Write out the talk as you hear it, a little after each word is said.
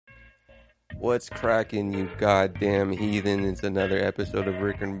What's cracking, you goddamn heathen? It's another episode of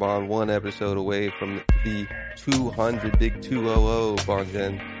Ricker and Bond, one episode away from the 200, big 200,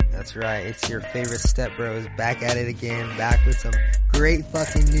 Bongjen. That's right, it's your favorite step bros, back at it again, back with some great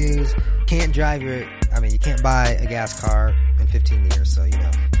fucking news. You can't buy a gas car in 15 years, so,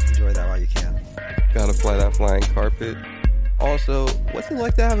 enjoy that while you can. Gotta fly that flying carpet. Also, what's it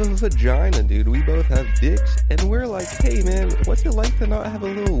like to have a vagina, dude? We both have dicks, and we're like, hey man, what's it like to not have a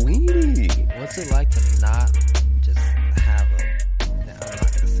little weenie? What's it like to not just have a... No, I'm not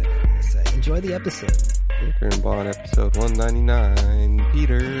gonna say what I'm gonna say. Enjoy the episode. Ricker and Bond, episode 199.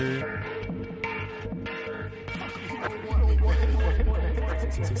 Peter.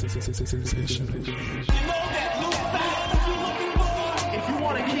 If you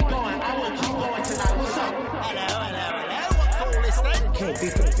want to keep going, I will keep going tonight. What's up? Hello. What call this thing? Can't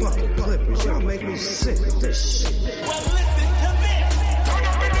beat the fucking Clippers. Y'all make me sick with this shit. Well, listen to this.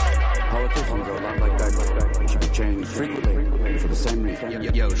 Politicians are a lot like that. They should be changed frequently for the same reason.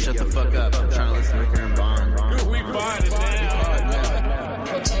 Yo, shut the fuck up. I'm trying to listen to Ricker and Bond. We find it now.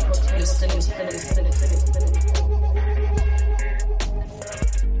 Protect your city.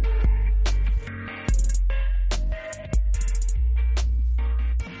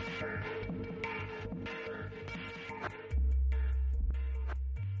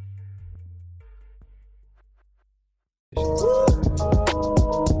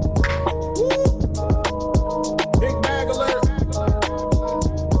 Big bag alert.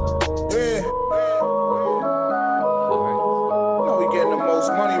 Yeah. You know we getting the most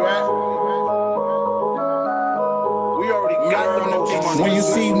money, right? We already got the most money. When you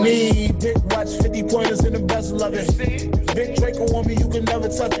see me, dick watch 50 pointers in the bezel of it. Big Draco on me, you can never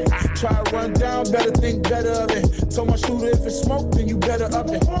touch it. Try to run down, better think better of it. Told my shooter if it's smoke, then you better up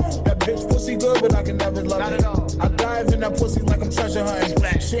it. That bitch pussy good, but I can never love Not it. at all. I dive in that pussy like I'm treasure hunting.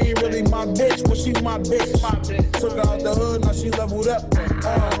 She ain't really my bitch, but she my bitch. Took her out the hood, now she leveled up.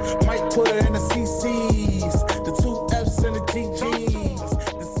 Might put her in the CCs, the 2 F's and the DGs,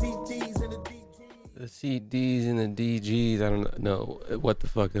 the CDs and the DGs. The CDs and the DGs, I don't know what the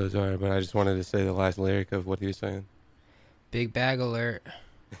fuck those are, but I just wanted to say the last lyric of what he was saying. Big bag alert.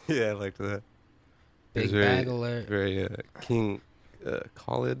 Yeah, I liked that. It was Big bag alert. Very King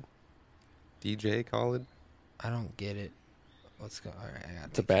Khalid, DJ Khalid. I don't get it. Let's go. All right, I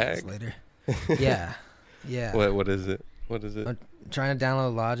got The bag? later. Yeah. What is it? What is it? I'm trying to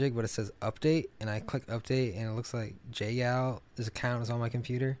download Logic, but it says update, and I click update, and it looks like JYal's account is on my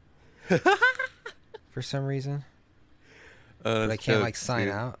computer for some reason. But I can't sign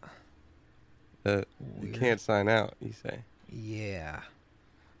out. You Weird. can't sign out. You say? Yeah.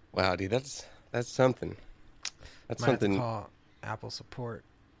 Wow, dude, that's something. That's Might have to something. call Apple support.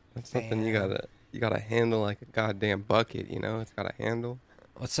 That's something you Damn. gotta handle like a goddamn bucket. It's got a handle.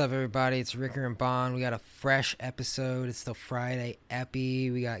 What's up, everybody? It's Ricker and Bond. We got a fresh episode. It's the Friday epi.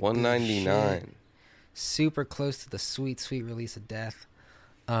 We got good 199. shit. Super close to the sweet release of death.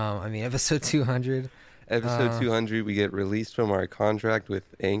 Episode 200. Episode 200. We get released from our contract with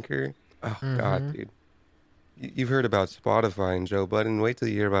Anchor. Oh God, dude. You've heard about Spotify and Joe Budden. Wait till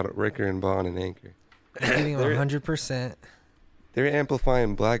you hear about Ricker and Bond and Anchor. We're giving them 100%. They're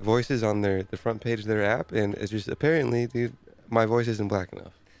amplifying black voices on the front page of their app, and it's just apparently, dude, my voice isn't black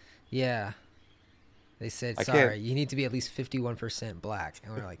enough. Yeah. They said, I sorry, can't- you need to be at least 51% black.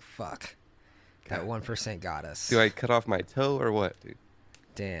 And we're like, fuck. That 1% got us. Do I cut off my toe or what, dude?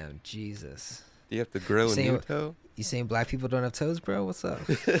 Damn, Jesus. Do you have to grow a Saying- new toe? You saying black people don't have toes, bro? What's up?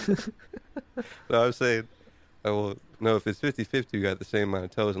 No, I'm saying, no, if it's 50-50, you got the same amount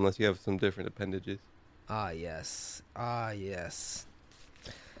of toes unless you have some different appendages. Yes.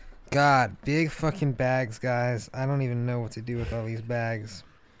 God, big fucking bags, guys. I don't even know what to do with all these bags.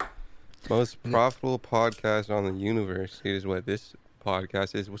 Most profitable podcast on the universe is what this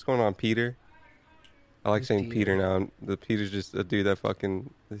podcast is. What's going on, Peter? I like Who's saying Peter Peter? now. The Peter's just a dude that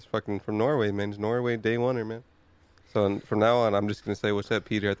he's fucking from Norway, man. He's Norway day oneer, man. So from now on, I'm just going to say, what's up,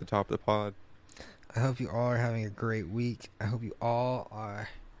 Peter, at the top of the pod. I hope you all are having a great week. I hope you all are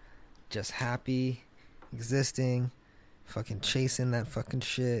just happy, existing, fucking chasing that fucking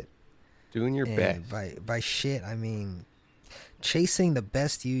shit. Doing your And best. by shit, I mean chasing the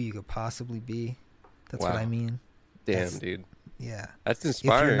best you could possibly be. That's what Wow. I mean. Damn, that's- dude. Yeah. That's If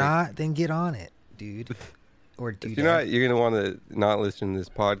inspiring. you're not, then get on it, dude. Or dude. If you're not, you're going to want to not listen to this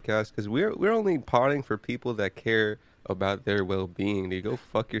podcast because we're only potting for people that care about their well-being. Dude, go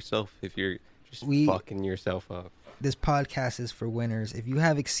fuck yourself if you're just fucking yourself up. This podcast is for winners. If you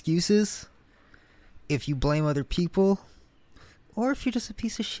have excuses, if you blame other people, or if you're just a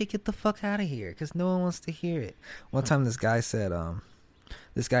piece of shit, get the fuck out of here because no one wants to hear it. One time this guy said,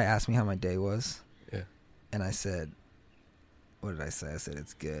 This guy asked me how my day was. Yeah. And I said, what did I say? I said,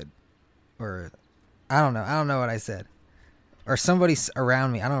 it's good. Or, I don't know what I said. Or somebody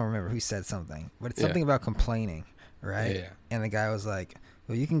around me, I don't remember who said something. But it's something about complaining, right? Yeah. And the guy was like,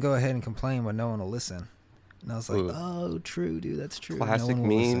 well, you can go ahead and complain, but no one will listen. And I was like, Ooh. oh, true, dude, that's true. Classic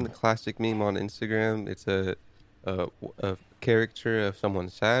meme on Instagram. It's a caricature of someone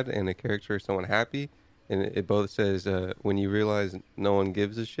sad and a caricature of someone happy. And it both says, when you realize no one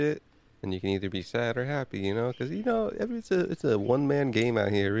gives a shit, and you can either be sad or happy, you know, because it's a one man game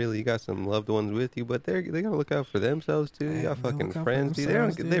out here. Really, you got some loved ones with you, but they gotta look out for themselves too. You got fucking friends, dude.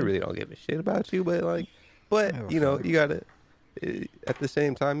 They really don't give a shit about you, but you know, you gotta at the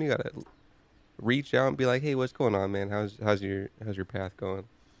same time you gotta reach out and be like, hey, what's going on, man? How's your path going?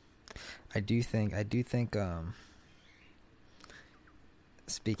 I do think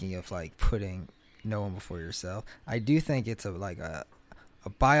speaking of like putting no one before yourself, I do think it's a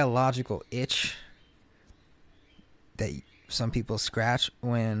biological itch that some people scratch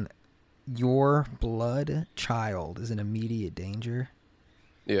when your blood child is in immediate danger.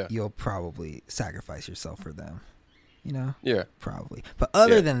 Yeah. You'll probably sacrifice yourself for them. You know? Yeah. Probably. But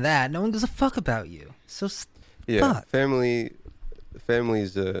other than that, no one gives a fuck about you. So fuck. Family's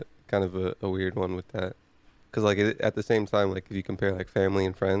a kind of a weird one with that. Because like at the same time, like if you compare like family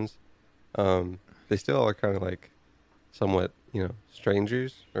and friends, they still are kind of like somewhat, you know,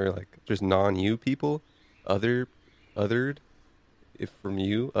 strangers or like just non-you people, othered if from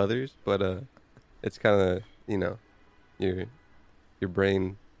you, others, but it's kind of, you know, your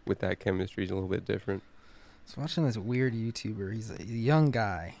brain with that chemistry is a little bit different. I was watching this weird YouTuber. He's a young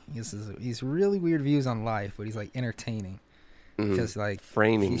guy. He's really weird views on life, but he's like entertaining because like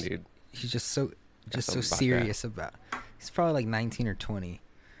framing, dude. He's just so serious about. He's probably like 19 or 20,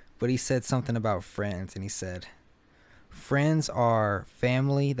 but he said something about friends, and he said, friends are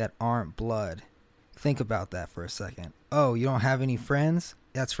family that aren't blood. Think about that for a second. Oh, you don't have any friends?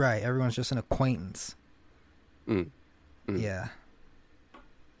 That's right. Everyone's just an acquaintance. Yeah.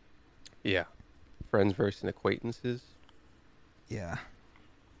 Yeah. Friends versus acquaintances. Yeah.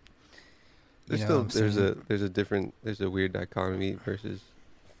 There's a weird dichotomy versus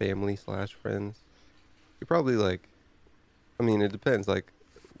family / friends. You're probably like, I mean, it depends like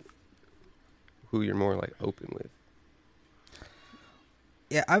who you're more like open with.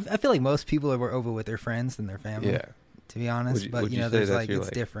 Yeah, I feel like most people are more open with their friends than their family. Yeah. To be honest, but you know, there's like it's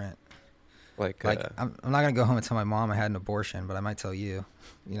different. Like I'm not gonna go home and tell my mom I had an abortion, but I might tell you.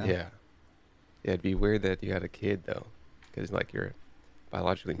 You know. Yeah. Yeah, it'd be weird that you had a kid though, because like you're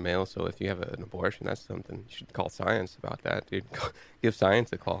biologically male. So if you have an abortion, that's something you should call science about that, dude. Give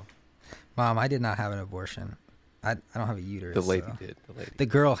science a call. Mom, I did not have an abortion. I don't have a uterus. The lady did. The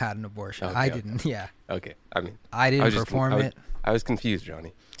girl had an abortion. Okay, I didn't. Yeah. Okay. I mean, I didn't perform it. I was confused,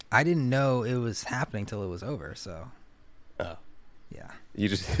 Johnny. I didn't know it was happening till it was over. So. Oh. Yeah. You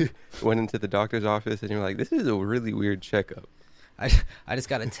just went into the doctor's office and you're like, this is a really weird checkup. I just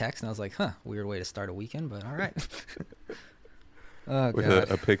got a text and I was like, weird way to start a weekend, but all right. Oh, with God.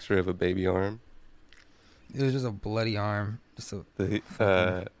 a picture of a baby arm. It was just a bloody arm. Just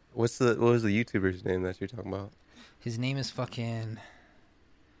a what was the YouTuber's name that you're talking about? His name is fucking.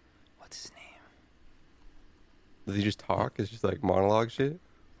 What's his name? Does he just talk? It's just like monologue shit?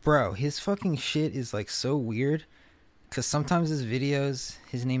 Bro, his fucking shit is like so weird. Because sometimes his videos,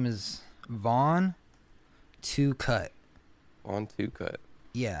 his name is Vaughn 2 Cut. Vaughn 2 Cut.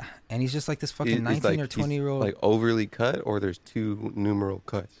 Yeah, and he's just like this fucking 19 or 20-year-old. Like overly cut, or there's 2 numeral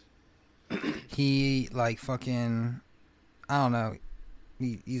cuts? He like fucking, I don't know.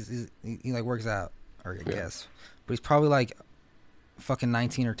 He like works out, or I guess, but he's probably like fucking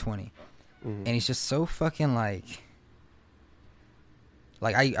 19 or 20, and he's just so fucking like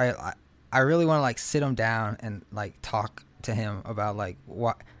I really want to like sit him down and like talk to him about like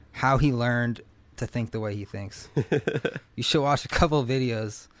how he learned to think the way he thinks. You should watch a couple of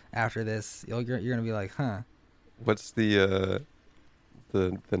videos after this. You're gonna be like, huh? What's the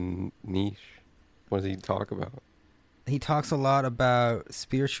niche? What does he talk about? He talks a lot about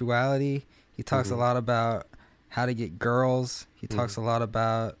spirituality. He talks a lot about how to get girls. He talks a lot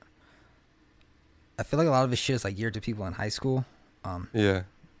about. I feel like a lot of his shit is like geared to people in high school. Yeah.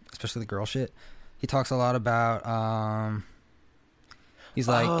 Especially the girl shit. He talks a lot about. He's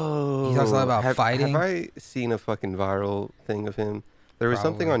like, he talks a lot about fighting. Have I seen a fucking viral thing of him? There was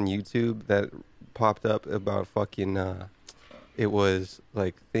something on YouTube that popped up about fucking, it was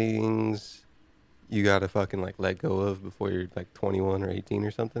like things you gotta fucking like let go of before you're like 21 or 18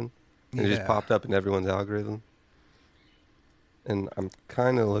 or something. And it just popped up in everyone's algorithm. And I'm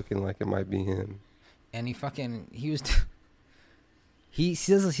kind of looking like it might be him. And he he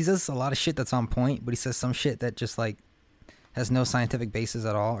says a lot of shit that's on point, but he says some shit that just like has no scientific basis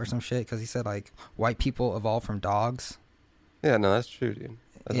at all or some shit. Because he said like white people evolved from dogs. Yeah, no, that's true, dude.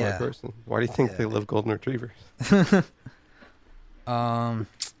 That's Yeah. my person. Why do you think they love golden retrievers?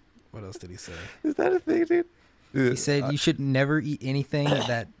 What else did he say? Is that a thing, dude? He said you should never eat anything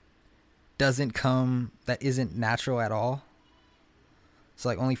that isn't natural at all. So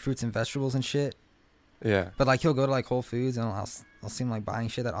like only fruits and vegetables and shit. Yeah. But like he'll go to like Whole Foods and I'll see him like buying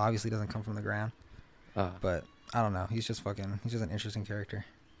shit that obviously doesn't come from the ground. But I don't know. He's just an interesting character.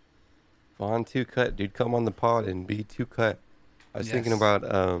 Vaughn Two Cut, dude, come on the pod and be Two Cut. I was thinking about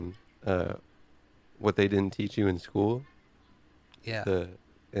what they didn't teach you in school. Yeah.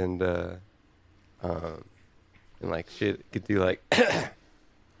 And like shit could do like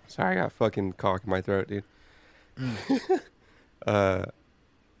sorry, I got fucking caulk in my throat, dude.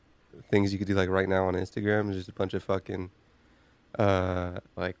 Things you could do like right now on Instagram is just a bunch of fucking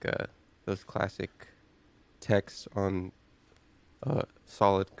those classic texts on a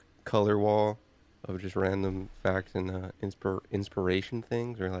solid color wall of just random facts and inspiration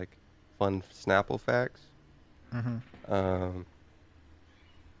things or like fun Snapple facts. Because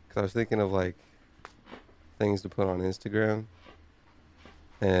I was thinking of like things to put on Instagram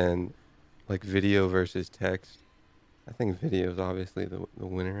and like video versus text. I think video is obviously the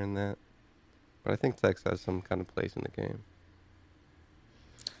winner in that, but I think text has some kind of place in the game.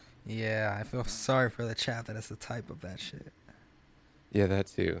 Yeah, I feel sorry for the chat that has to type up that shit. Yeah, that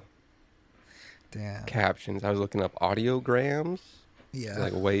too. Damn. Captions. I was looking up audiograms. Yeah.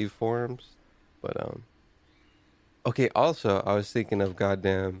 Like waveforms, but okay. Also, I was thinking of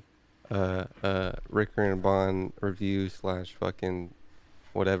goddamn Ricker and Bond review / fucking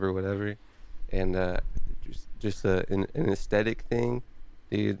whatever, and just an aesthetic thing,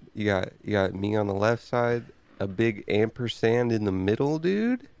 dude. You got me on the left side, a big ampersand in the middle,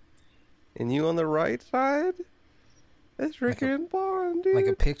 dude, and you on the right side. That's Ricker and Bond, dude. Like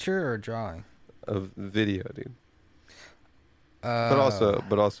a picture or a drawing? Of video, dude. But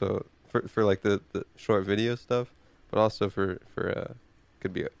also for like the short video stuff, but also for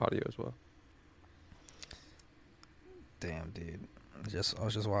could be audio as well. Damn, dude. I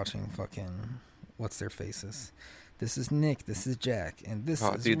was just watching fucking what's their faces. This is Nick, this is Jack, and this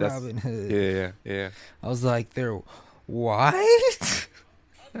is dude, Robin Hood. Yeah. I was like, they're what?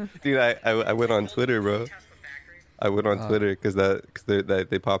 Dude, I went on Twitter, bro. I went on Twitter because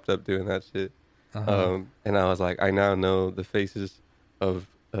they popped up doing that shit. And I was like, I now know the faces of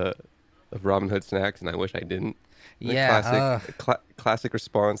Robin Hood snacks, and I wish I didn't. And classic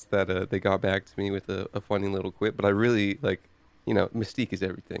response that they got back to me with a funny little quip. But I really like, mystique is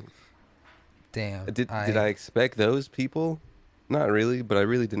everything. Damn. Did I expect those people? Not really, but I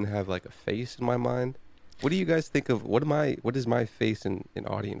really didn't have like a face in my mind. What do you guys think of what is my face in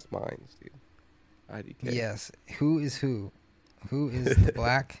audience minds, dude? IDK. Yes. Who is who? Who is the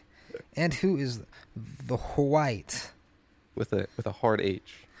black? And who is the white? With a hard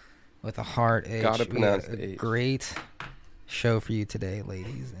H. With a hard H. Gotta pronounce the H. Great show for you today,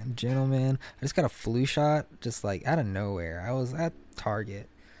 ladies and gentlemen. I just got a flu shot, just like out of nowhere. I was at Target,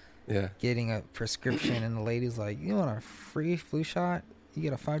 getting a prescription, and the lady's like, "You want a free flu shot? You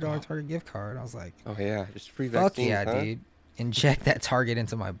get a $5 Target gift card." I was like, "Oh yeah, just free fuck vaccines, yeah, huh? dude! Inject that Target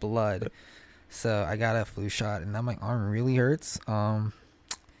into my blood." So I got a flu shot, and now my arm really hurts.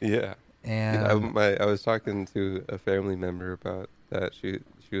 Yeah. And I was talking to a family member about that. She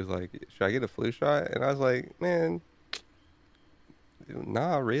was like, "Should I get a flu shot?" And I was like, "Man,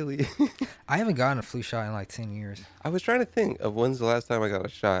 nah, really." I haven't gotten a flu shot in like 10 years. I was trying to think of when's the last time I got a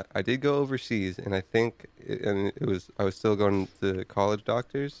shot. I did go overseas, and I think I was still going to college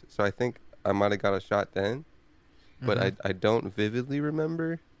doctors, so I think I might have got a shot then, but I don't vividly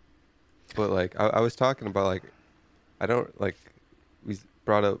remember. But like I was talking about like I don't like we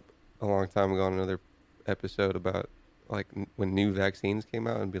brought up a long time ago on another episode about like when new vaccines came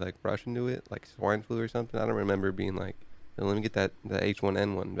out and be like rushing to it, like swine flu or something. I don't remember being like, let me get the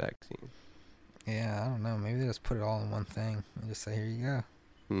H1N1 vaccine. Yeah, I don't know. Maybe they just put it all in one thing and just say, here you go.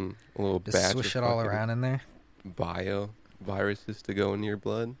 A little just batch swish of it all around in there. Viruses to go in your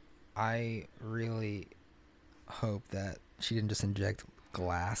blood. I really hope that she didn't just inject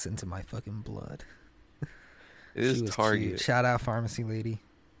glass into my fucking blood. It is Target. Cute. Shout out pharmacy lady.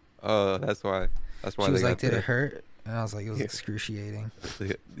 Oh, that's why. She was like, did it hurt? And I was like, it was excruciating.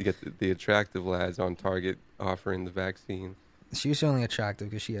 You get the attractive lads on Target offering the vaccine. She was only attractive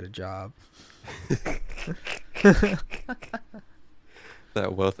because she had a job.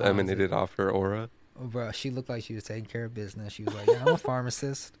 That wealth emanated off her aura. Oh, bro, she looked like she was taking care of business. She was like, yeah, I'm a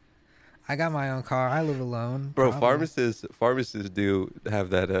pharmacist. I got my own car. I live alone. Bro, probably. pharmacists do have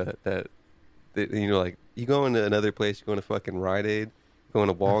that you know, like you go into another place, you go into fucking Rite Aid, go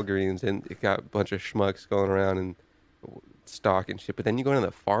into Walgreens, and it got a bunch of schmucks going around and stock and shit. But then you go into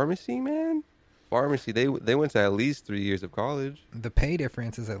the pharmacy, man. Pharmacy, they went to at least 3 years of college. The pay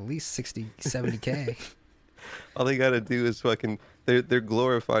difference is at least 60, 70K. All they gotta do is fucking they're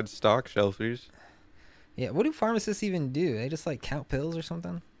glorified stock shelfers. Yeah, what do pharmacists even do? They just like count pills or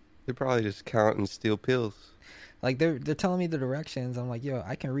something? They probably just count and steal pills. Like they're telling me the directions. I'm like, yo,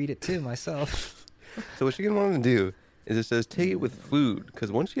 I can read it too myself. So what you're gonna want to do is it says take it with food, because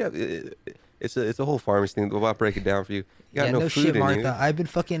once you have it's a whole pharmacy thing. I'll break it down for you. You got Yeah, no no food shit, in Martha. you. I've been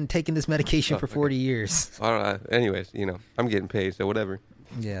fucking taking this medication for 40 years. All right. Anyways, you know, I'm getting paid, so whatever.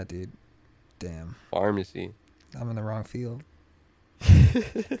 Yeah, dude. Damn. Pharmacy. I'm in the wrong field.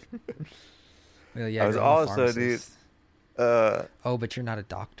 Well, yeah, I was you're a also, pharmacist. Oh, but you're not a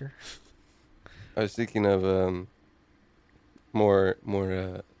doctor? I was thinking of more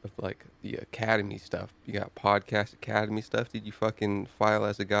of like the academy stuff. You got podcast academy stuff. Did you fucking file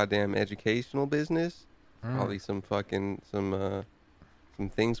as a goddamn educational business? Probably some things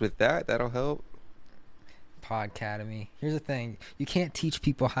with that. That'll help. Podcademy. Here's the thing. You can't teach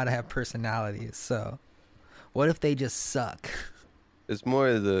people how to have personalities. So what if they just suck? It's more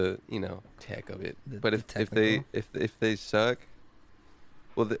of the, you know, tech of it. But if they suck,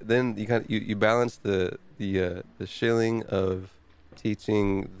 well then you balance the shilling of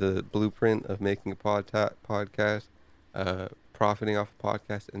teaching the blueprint of making a podcast, profiting off a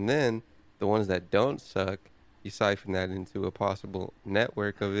podcast, and then the ones that don't suck, you siphon that into a possible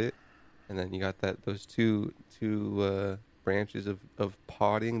network of it, and then you got those two branches of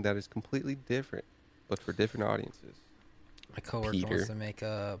podding that is completely different, but for different audiences. My coworker wants to make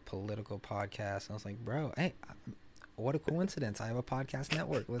a political podcast. And I was like, bro, hey, what a coincidence. I have a podcast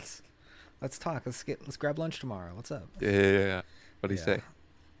network. Let's talk. Let's grab lunch tomorrow. What's up? Yeah. What do you say?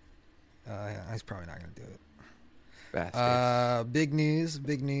 He's probably not going to do it. Bastards. Big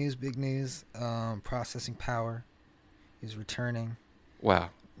news. Processing Power is returning. Wow.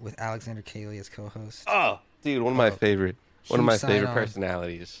 With Alexander Cayley as co-host. Oh, dude, one of my favorite sign-on.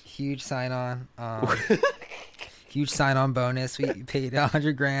 personalities. Huge sign-on. Huge sign-on bonus. We paid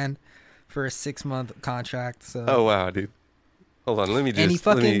 $100,000 for a 6-month contract. So. Oh wow, dude. Hold on, let me just. And he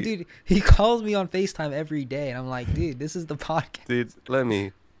fucking dude, he calls me on FaceTime every day, and I'm like, dude, this is the podcast. Dude, let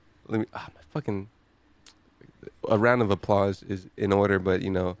me. My fucking. A round of applause is in order, but you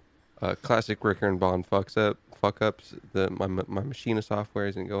know, classic Ricker and Bond fuck ups. My Machina software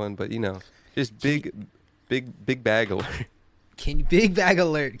isn't going, but you know, just big bag alert. Big bag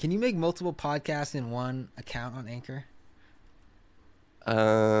alert. Can you make multiple podcasts in one account on Anchor?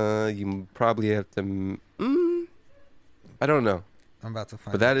 You probably have to. I don't know. I'm about to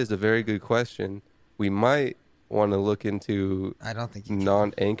find. But that is a very good question. We might want to look into. I don't think you can.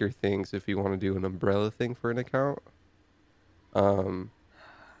 Non-Anchor things if you want to do an umbrella thing for an account. But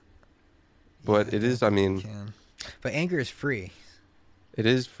it is. I mean, but Anchor is free. It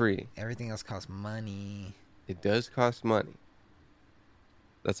is free. Everything else costs money. It does cost money.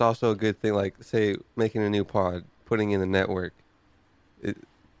 That's also a good thing. Like, say, making a new pod, putting in the network.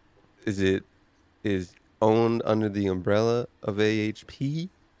 Is owned under the umbrella of AHP?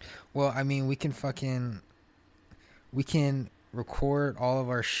 Well, I mean, we can record all of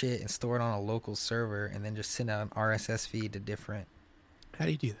our shit and store it on a local server, and then just send out an RSS feed to different. How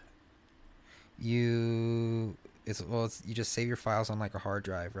do you do that? You just save your files on like a hard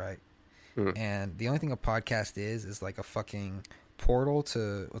drive, right? And the only thing a podcast is like a fucking portal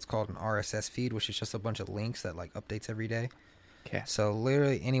to what's called an RSS feed, which is just a bunch of links that like updates every day. Okay. So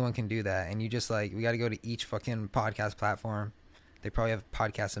literally anyone can do that, and you just like, we got to go to each fucking podcast platform. They probably have a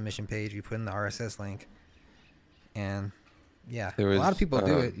podcast submission page. You put in the RSS link, and yeah, a lot of people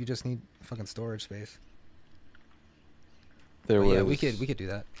do it. You just need fucking storage space. Yeah, we could do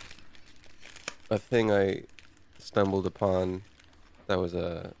that. A thing I stumbled upon that was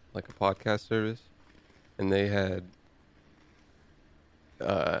a podcast service, and they had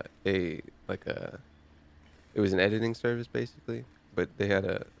it was an editing service basically, but they had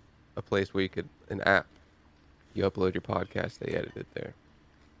a place where you could, an app, you upload your podcast, they edit it there.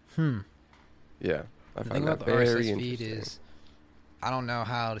 Yeah, The thing about the RSS feed is, I don't know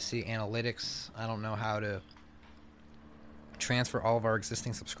how to see analytics. I don't know how to transfer all of our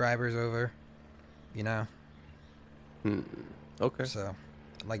existing subscribers over, you know? Okay. So,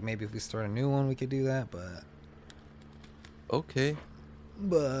 like, maybe if we start a new one, we could do that, but... Okay.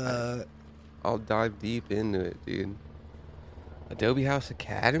 But... I'll dive deep into it, dude. Adobe House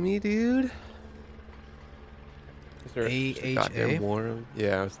Academy, dude? Is there AHA? goddamn more of it?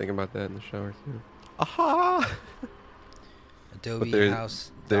 Yeah, I was thinking about that in the shower too. Aha! Adobe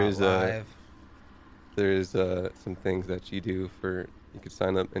House. There's Live. there's some things that you do for, you could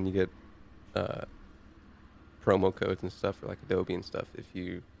sign up and you get promo codes and stuff for like Adobe and stuff if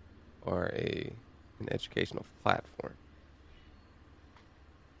you are an educational platform.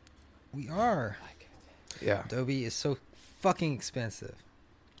 We are. Yeah. Adobe is so fucking expensive.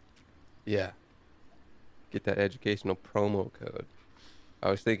 Yeah. Get that educational promo code. I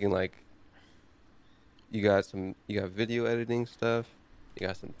was thinking like you got video editing stuff, you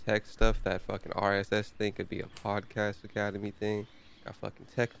got some tech stuff, that fucking RSS thing could be a podcast academy thing. You got fucking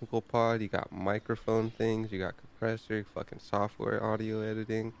technical pod, you got microphone things, you got compressor, fucking software audio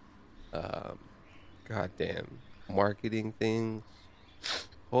editing, goddamn marketing things,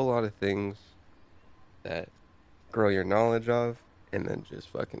 whole lot of things that grow your knowledge of and then just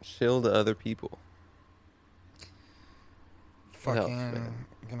fucking shill to other people. I'm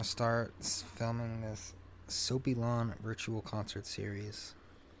gonna start filming this Soapy Lawn virtual concert series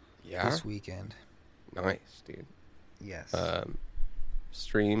this weekend. Nice, dude. Yes.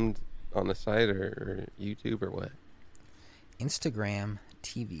 Streamed on the site or YouTube or what? Instagram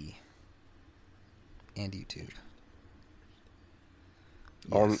TV and YouTube.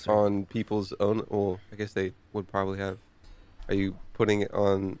 Yes, on people's own. Well, I guess they would probably have. Are you putting it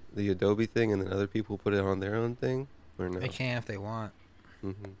on the Adobe thing and then other people put it on their own thing, or no? They can if they want.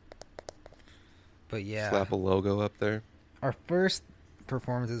 Mm-hmm. But yeah, slap a logo up there. Our first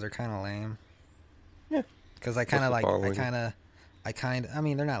performances are kind of lame. Yeah. Because I kind of I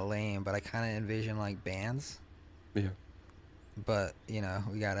mean, they're not lame, but I kind of envision like bands. Yeah. But you know,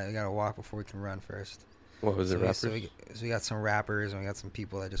 we gotta walk before we can run first. What was it, rappers? So we got some rappers and we got some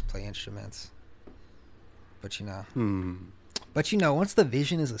people that just play instruments. But you know. But you know, once the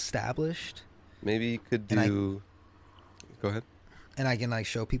vision is established, maybe you could do. Go ahead. And I can like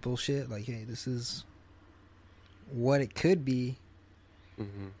show people shit like, hey, this is what it could be.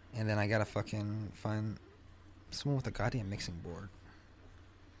 Mm-hmm. And then I gotta fucking find someone with a goddamn mixing board.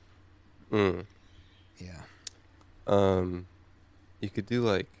 Yeah. You could do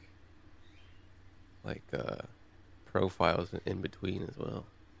like profiles in between as well.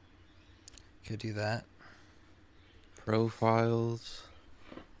 Could do that. Profiles.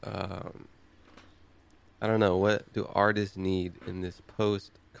 I don't know, what do artists need in this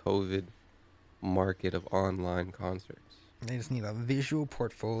post-COVID market of online concerts? They just need a visual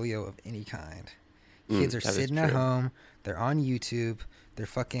portfolio of any kind. Kids are sitting at true. home, they're on YouTube, they're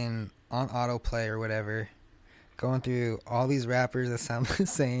fucking on autoplay or whatever, going through all these rappers that sound the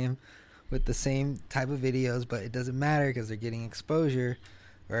same with the same type of videos, but it doesn't matter because they're getting exposure,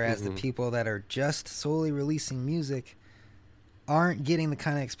 whereas the people that are just solely releasing music aren't getting the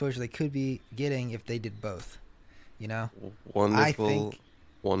kind of exposure they could be getting if they did both, you know? Wonderful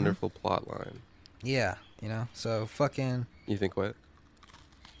plot line. Yeah, you know? So fucking... You think what?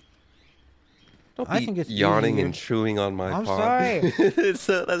 Don't I be think it's yawning easier. and chewing on my I'm pod. sorry.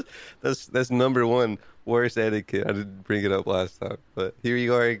 So that's number one worst etiquette. I didn't bring it up last time, but here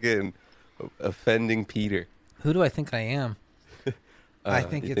you are again, offending Peter. Who do I think I am? I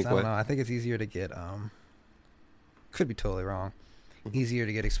think you it's, think I don't what? know, I think it's easier to get, could be totally wrong, easier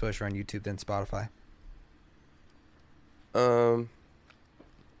to get exposure on YouTube than Spotify.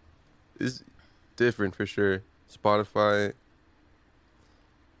 Is different for sure. Spotify,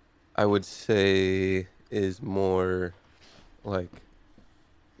 I would say, is more like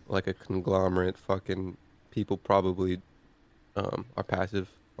a conglomerate. Fucking people probably are passive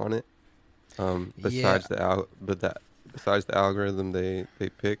on it. Besides besides the algorithm they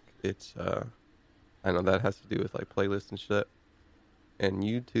pick, it's I know that has to do with like playlists and shit. And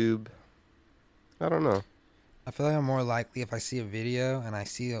YouTube, I don't know. I feel like I'm more likely, if I see a video and I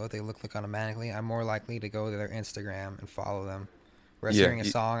see what they look like automatically, I'm more likely to go to their Instagram and follow them. Whereas hearing a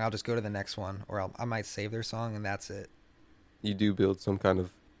song, I'll just go to the next one, or I might save their song and that's it. You do build some kind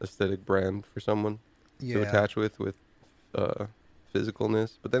of aesthetic brand for someone to attach with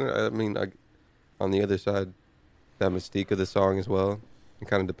physicalness. But then, I mean, on the other side, that mystique of the song as well. It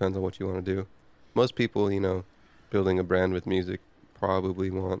kind of depends on what you want to do. Most people, you know, building a brand with music probably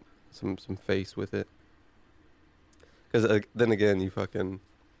want some face with it. Because then again, you fucking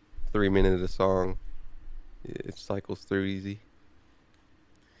 3 minutes a song, it cycles through easy.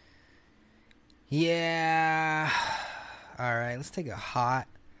 Yeah. All right, let's take a hot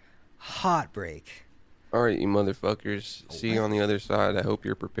break. All right, you motherfuckers. See you on the other side. I hope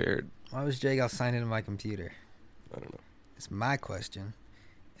you're prepared. Why was Jake all signed into my computer? I don't know. It's my question.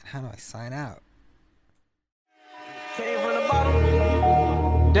 And how do I sign out? Came from the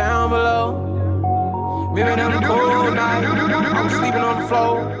bottom, down below. Remember them cold nights, I'm sleeping on the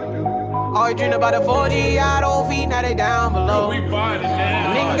floor. Always dream about the 40 out on feet, now they down below.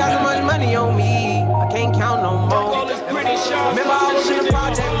 Nigga got so much money on me, I can't count no more. Remember I was in the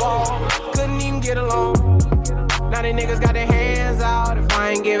project wall, couldn't even get along. Now they niggas got their hands out, if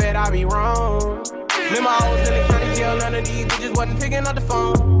I ain't give it, I be wrong. Remember I was in the county jail, none of these bitches wasn't picking up the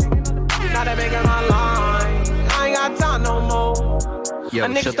phone. Now they making my line, I ain't got time no more. Yo, a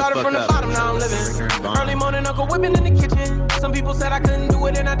nigga shut started the from the fuck bottom, up. now I'm living. Early morning, Uncle whipping in the kitchen. Some people said I couldn't do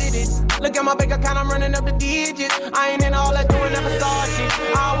it, and I did it. Look at my bank account, I'm running up the digits. I ain't in all that doing that facade shit.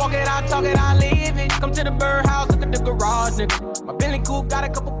 I walk it, I talk it, I live it. Come to the birdhouse, look at the garage, nigga. My Bentley coupe got a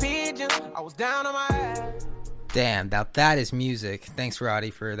couple pigeons. I was down on my ass. Damn, now that is music. Thanks, Roddy,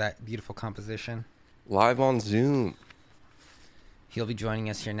 for that beautiful composition. Live on Zoom. He'll be joining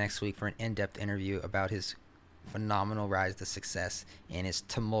us here next week for an in-depth interview about his phenomenal rise to success and his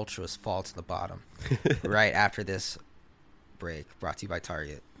tumultuous fall to the bottom. Right after this break, brought to you by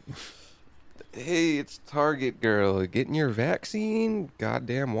Target. Hey, it's Target, girl. Getting your vaccine?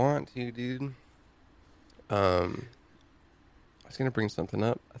 Goddamn want to, dude. I was gonna bring something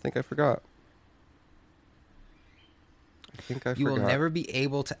up. I think I forgot. You will never be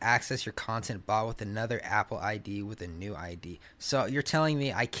able to access your content bought with another Apple ID with a new ID. So you're telling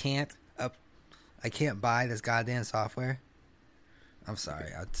me I can't buy this goddamn software? I'm sorry,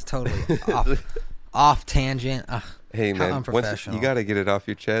 it's totally off tangent. Hey man, unprofessional. You got to get it off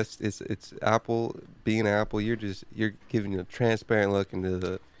your chest. It's Apple. Being Apple, you're giving a transparent look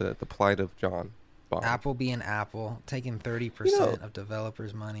into the plight of John Bond. Apple being Apple, taking 30% of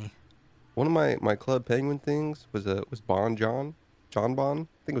developers' money. One of my Club Penguin things was John Bond. I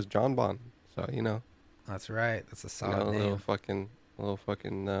think it was John Bond. So That's right. That's a solid name. A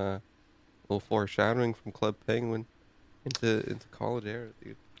little foreshadowing from Club Penguin into college era,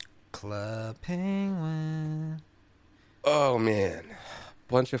 dude. Club Penguin. Oh man,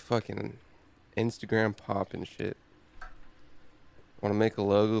 bunch of fucking Instagram pop and shit. Want to make a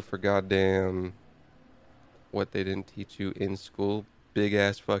logo for goddamn what they didn't teach you in school. Big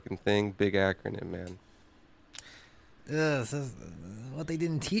ass fucking thing, big acronym, man. This is what they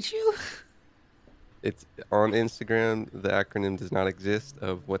didn't teach you? It's on Instagram. The acronym does not exist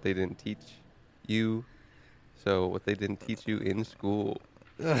of what they didn't teach you. So what they didn't teach you in school.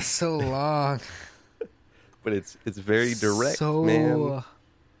 So long. But it's very direct, so man.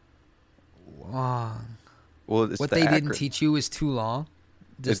 Long. Well, it's what they didn't teach you is too long.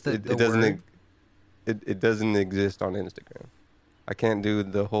 Just the doesn't word? It doesn't exist on Instagram. I can't do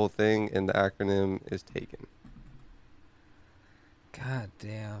the whole thing, and the acronym is taken. God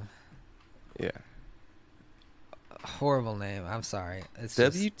damn. Yeah. Horrible name. I'm sorry. It's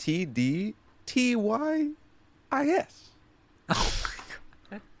WTDTYIS. Oh my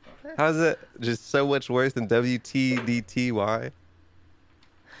god. How's it just so much worse than WTDTY?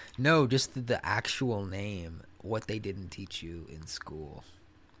 No, just the actual name. What they didn't teach you in school.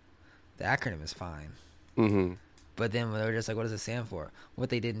 The acronym is fine. Mm-hmm. But then they were just like, what does it stand for? What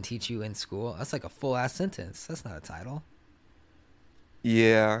they didn't teach you in school? That's like a full-ass sentence. That's not a title.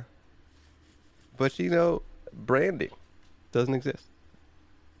 Yeah. But, branding doesn't exist.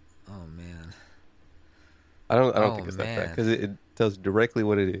 Oh, man. I don't think it's like that because it tells directly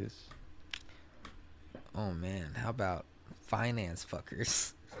what it is. Oh, man. How about finance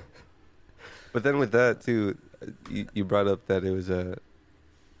fuckers? But then with that, too, you brought up that it was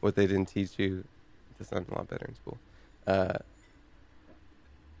what they didn't teach you. That sounds a lot better in school.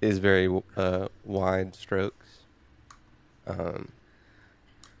 Is very wide strokes. But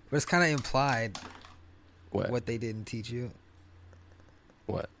it's kind of implied. What? What they didn't teach you.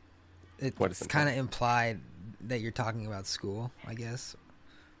 What? It's kind of implied that you're talking about school, I guess.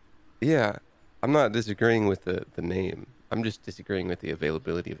 Yeah. I'm not disagreeing with the name. I'm just disagreeing with the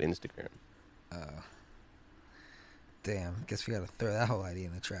availability of Instagram. Damn. Guess we got to throw that whole idea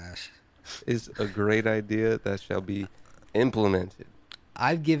in the trash. Is a great idea that shall be implemented.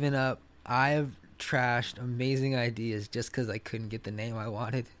 I've given up. I've trashed amazing ideas just because I couldn't get the name I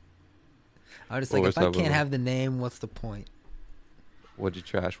wanted. I was just like, if I can't have the name, what's the point? What'd you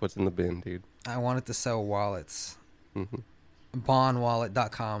trash? What's in the bin, dude? I wanted to sell wallets. Mm-hmm.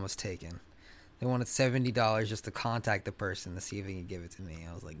 Bondwallet.com was taken. They wanted $70 just to contact the person to see if he could give it to me.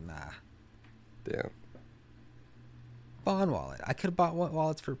 I was like, nah. Damn. Bond Wallet. I could have bought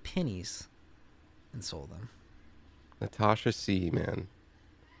wallets for pennies and sold them. Natasha C, man.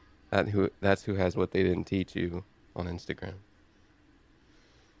 That's who has what they didn't teach you on Instagram.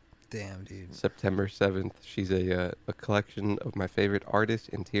 Damn, dude. September 7th. She's a collection of my favorite artists,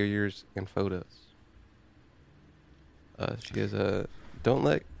 interiors, and photos. She has a don't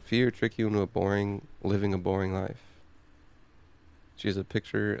let fear trick you into living a boring life. She has a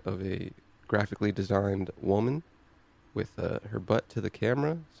picture of a graphically designed woman with her butt to the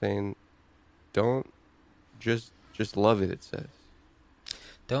camera saying, don't, just love it, it says.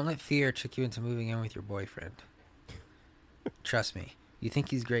 Don't let fear trick you into moving in with your boyfriend. Trust me. You think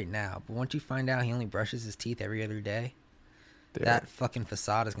he's great now, but once you find out he only brushes his teeth every other day, that fucking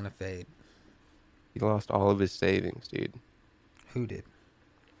facade is going to fade. He lost all of his savings, dude. Who did?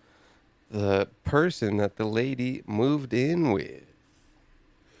 The person that the lady moved in with.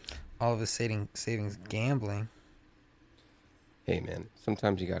 All of his savings gambling. Hey, man,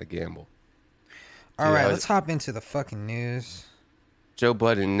 sometimes you got to gamble. All right, let's hop into the fucking news. Joe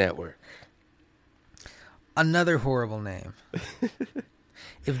Budden Network. Another horrible name.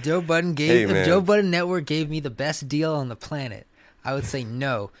 If Joe Budden Network gave me the best deal on the planet, I would say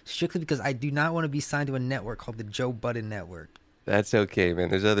no, strictly because I do not want to be signed to a network called the Joe Budden Network. That's okay, man.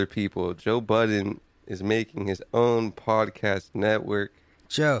 There's other people. Joe Budden is making his own podcast network.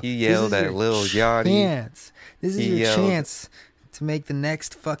 Joe, he yelled at Lil Yachty. This is your chance to make the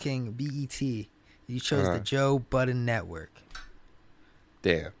next fucking BET. You chose the Joe Budden Network.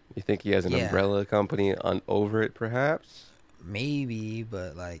 Damn. You think he has an umbrella company over it, perhaps? Maybe,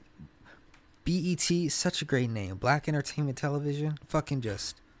 but like BET is such a great name. Black Entertainment Television, fucking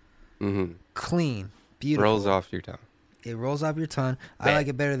just clean, beautiful. Rolls off your tongue. It rolls off your tongue. I like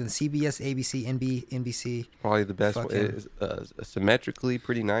it better than CBS, ABC, NBC. Probably the best one. It is symmetrically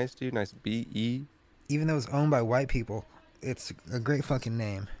pretty nice, dude. Nice BE. Even though it's owned by white people, it's a great fucking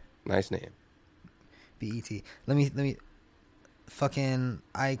name. Nice name. BET. Let me. Fucking,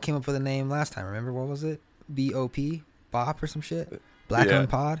 I came up with a name last time. Remember what was it? BOP, Bop or some shit. Black Owned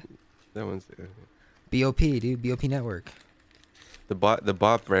Pod. That one's BOP, dude. BOP Network. The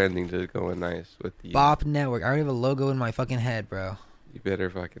Bop branding is going nice with the Bop Network. I already have a logo in my fucking head, bro. You better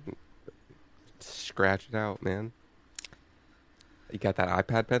fucking scratch it out, man. You got that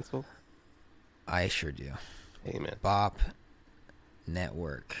iPad pencil? I sure do. Hey, man. Bop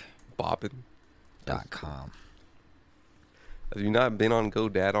Network. Boppin.com. Have you not been on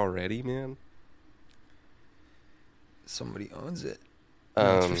GoDad already, man? Somebody owns it.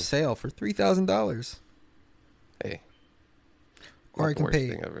 It's for sale for $3,000. Hey. Or I can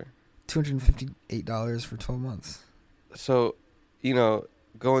pay $258 for 12 months. So,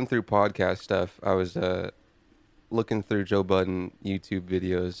 going through podcast stuff, I was looking through Joe Budden YouTube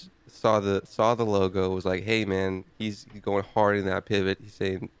videos, saw the logo, was like, hey, man, he's going hard in that pivot. He's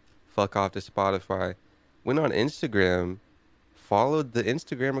saying, fuck off to Spotify. Went on Instagram, followed the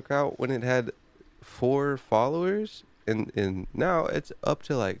Instagram account when it had 4 followers, and now it's up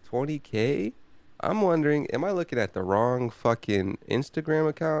to like 20K. I'm wondering, am I looking at the wrong fucking Instagram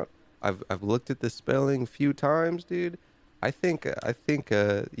account? I've looked at the spelling a few times, dude. I think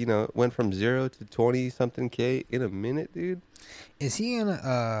it went from 0 to 20 something K in a minute, dude. Is he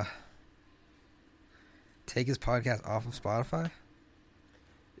gonna take his podcast off of Spotify?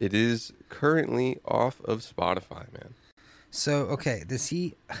 It is currently off of Spotify, man. So, okay,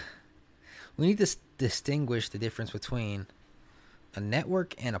 we need to distinguish the difference between a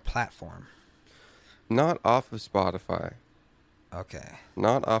network and a platform. Not off of Spotify. Okay.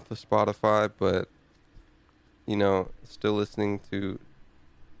 Not off of Spotify, but, still listening to,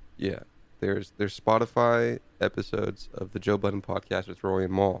 there's Spotify episodes of the Joe Budden podcast with Roy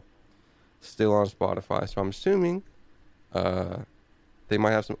and Maul. Still on Spotify, so I'm assuming they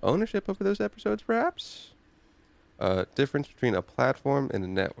might have some ownership over those episodes, perhaps. Difference between a platform and a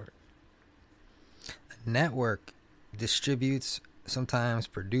network. A network distributes, sometimes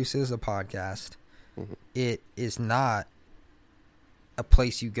produces a podcast. Mm-hmm. It is not a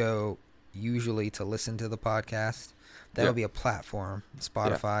place you go usually to listen to the podcast. That'll be a platform.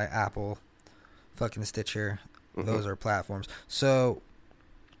 Spotify, Apple, fucking Stitcher. Mm-hmm. Those are platforms. So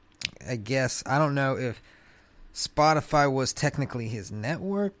I guess, I don't know if Spotify was technically his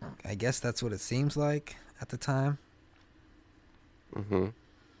network. I guess that's what it seems like at the time. Mm-hmm.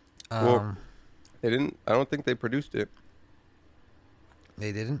 Well, they didn't. I don't think they produced it.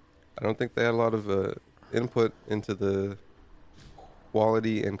 They didn't? I don't think they had a lot of input into the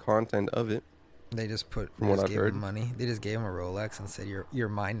quality and content of it. They just gave him money. They just gave him a Rolex and said, "You're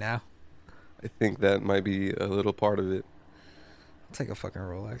mine now." I think that might be a little part of it. I'll take a fucking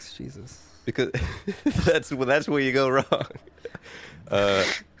Rolex, Jesus. Because that's where you go wrong.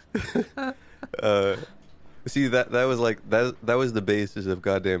 See, that was like that was the basis of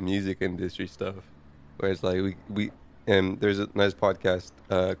goddamn music industry stuff, where it's like we and there's a nice podcast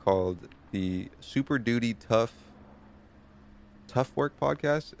called the Super Duty Tough Work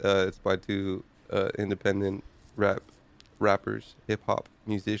podcast. It's by 2 independent rap rappers, hip hop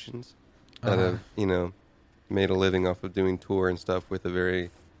musicians that have, you know, made a living off of doing tour and stuff with a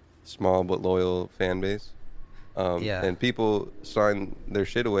very small but loyal fan base. And people sign their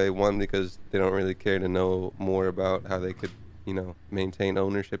shit away, one, because they don't really care to know more about how they could, you know, maintain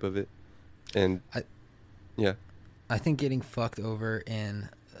ownership of it. And I think getting fucked over in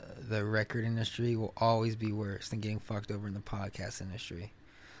the record industry will always be worse than getting fucked over in the podcast industry.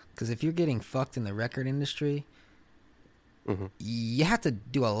 Because if you're getting fucked in the record industry, you have to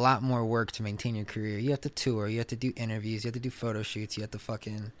do a lot more work to maintain your career. You have to tour, you have to do interviews, you have to do photo shoots, you have to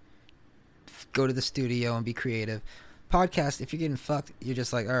fucking go to the studio and be creative. Podcast, if you're getting fucked, you're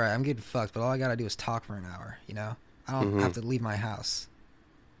just like, all right, I'm getting fucked, but all I gotta do is talk for an hour, you know? I don't have to leave my house.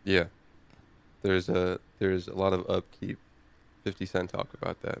 Yeah. There's a lot of upkeep. 50 Cent talked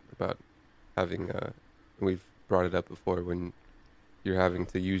about that, about having, we've brought it up before, when you're having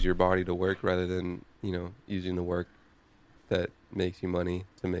to use your body to work rather than, you know, using the work that makes you money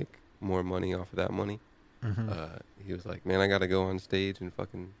to make more money off of that money. He was like, man, I gotta go on stage and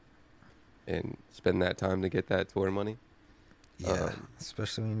fucking and spend that time to get that tour money. Yeah,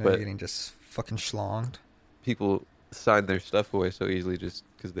 especially when you're getting just fucking schlonged. People sign their stuff away so easily just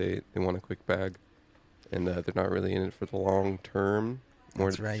because they want a quick bag, and they're not really in it for the long term,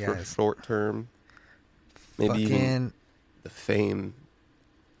 more short term. Maybe even the fame.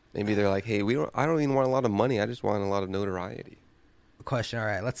 Maybe they're like, hey, I don't even want a lot of money. I just want a lot of notoriety. Question. All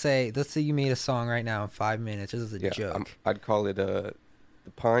right, let's say you made a song right now in 5 minutes. This is a joke. I'd call it the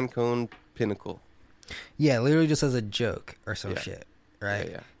Pinecone Pinnacle. Yeah, literally just as a joke or some shit, right?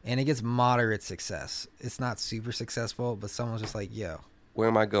 Yeah. And it gets moderate success. It's not super successful, but someone's just like, yo, where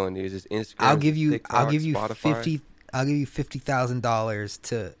am I going, dude? Is this Instagram? I'll give you Spotify? $50,000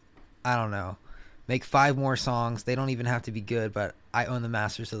 to, I don't know, make 5 more songs. They don't even have to be good, but I own the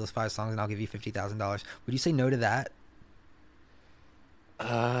masters to those 5 songs, and I'll give you $50,000. Would you say no to that?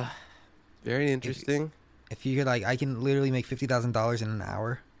 Very interesting. If you're like, I can literally make $50,000 in an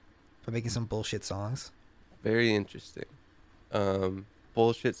hour by making some bullshit songs. Very interesting.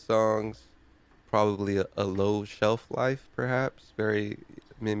 Bullshit songs, probably a low shelf life, perhaps.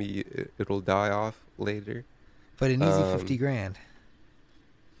 Maybe it'll die off later. But it needs $50 grand.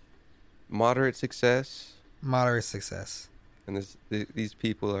 Moderate success. And these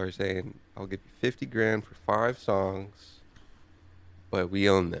people are saying, I'll give you 50 grand for 5 songs, but we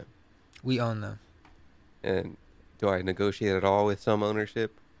own them. And do I negotiate at all with some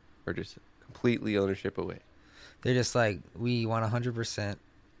ownership, or just completely ownership away? They're just like, we want 100%,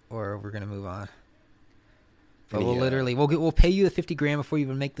 or we're gonna move on. But we'll pay you the 50 grand before you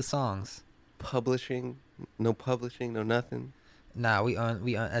even make the songs. Publishing, no nothing. Nah, we own.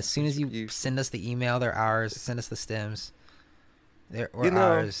 As soon as you send us the email, they're ours. Send us the stems. They're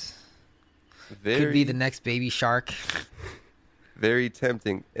ours. Could be the next Baby Shark. Very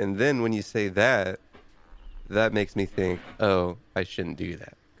tempting. And then when you say that makes me think, oh, I shouldn't do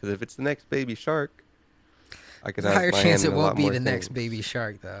that. Because if it's the next Baby Shark, I could have higher my chance hand it in a lot won't be more the things. next Baby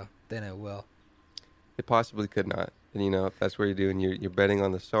Shark though. Then it will. It possibly could not. And you know, if that's what you're doing, you're betting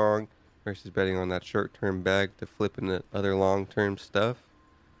on the song versus betting on that short-term bag to flip into other long-term stuff.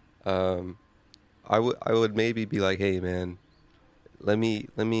 I would maybe be like, hey man, let me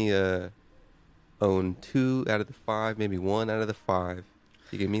own 2 out of the 5, maybe 1 out of the 5.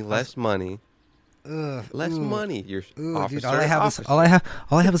 You give me less money. Less money. You're officer. Dude, all I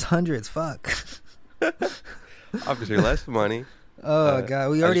have is hundreds. Fuck. Officer, less money. Oh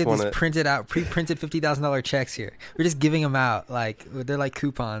god, we already have these pre-printed $50,000 checks here. We're just giving them out like they're like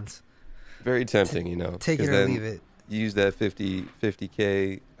coupons. Very tempting, you know. Take it or leave it. Use that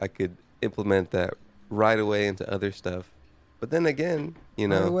 50K. I could implement that right away into other stuff. But then again, you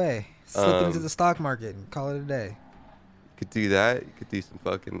know, right away, slip into the stock market and call it a day. You could do that. You could do some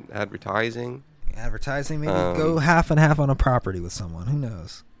fucking advertising. Maybe go half and half on a property with someone. Who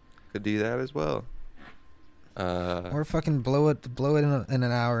knows? Could do that as well. Or fucking blow it in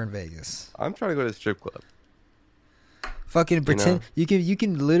an hour in Vegas. I'm trying to go to the strip club. Fucking pretend you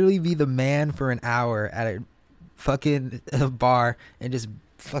can literally be the man for an hour at a fucking bar and just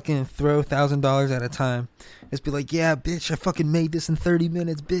fucking throw $1,000 at a time. Just be like, yeah, bitch, I fucking made this in 30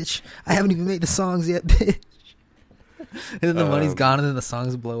 minutes, bitch. I haven't even made the songs yet, bitch. And then the money's gone, and then the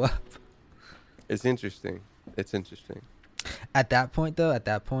songs blow up. It's interesting. At that point,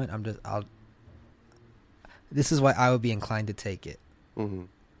 this is why I would be inclined to take it. Mm-hmm.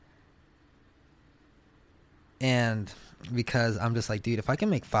 And because I'm just like, dude, if I can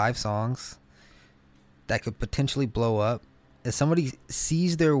make 5 songs that could potentially blow up, if somebody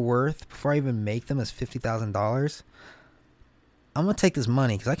sees their worth before I even make them as $50,000, I'm going to take this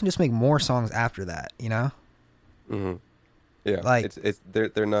money because I can just make more songs after that, you know? Mm-hmm. Yeah, Like-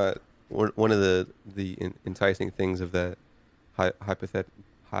 they're not one of the enticing things of that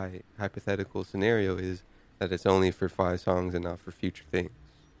hypothetical scenario is that it's only for 5 songs and not for future things.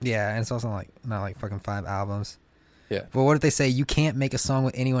 Yeah, and it's also like not like fucking 5 albums. Yeah. But what if they say you can't make a song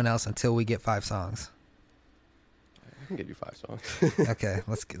with anyone else until we get 5 songs? I can give you 5 songs. Okay,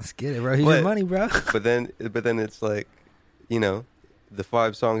 let's get it, bro. Here's your money, bro. but then it's like, the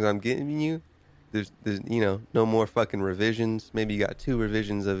 5 songs I'm giving you, there's no more fucking revisions. Maybe you got 2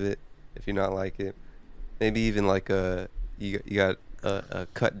 revisions of it if you not like it. Maybe even like you got a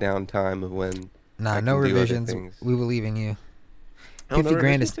cut down time of when. Nah, I no can do other revisions. things. We believe in you. Oh, no 50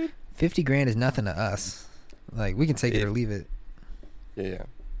 grand revisions, is dude? 50 grand is nothing to us. Like we can take it Yeah. or leave it. Yeah.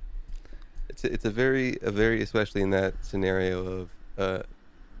 It's a very especially in that scenario of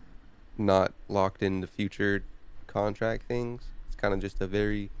not locked into future contract things. It's kind of just a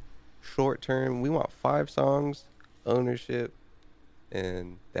very short term. We want 5 songs, ownership,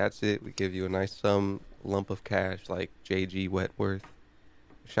 and that's it. We give you a nice lump of cash like JG Wentworth.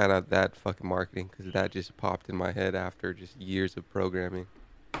 Shout out that fucking marketing because that just popped in my head after just years of programming.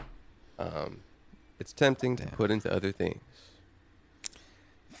 It's tempting to put into other things.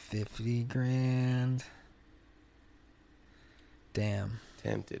 50 grand. Damn.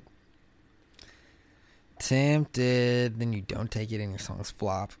 Tempted. Then you don't take it and your songs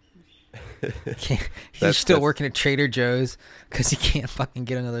flop. You're That's- still that's- working at Trader Joe's because you can't fucking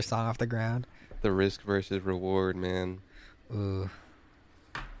get another song off the ground. The risk versus reward, man. Ooh.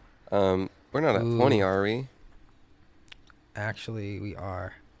 We're not at Ooh. 20, are we? Actually, we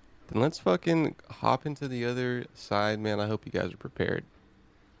are. Then let's fucking hop into the other side, man. I hope you guys are prepared.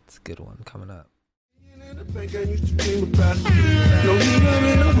 It's a good one coming up. No need I'm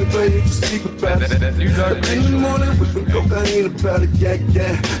with her, you just sleep about it. In the morning with the cocaine about it, yeah.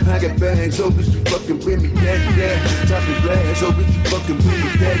 I got bags, oh bitch, you fucking with me, yeah. Dropping rags, oh bitch, you fucking with me,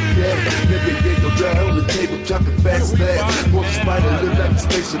 yeah. Never go dry on the table, dropping fast. Want the spider, look like a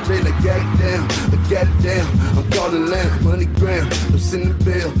spaceship, man, I got it down. I'm calling land, money ground. I'm sending the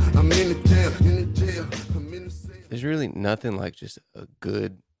bill, I'm in the town, in the jail, I'm in the cell. There's really nothing like just a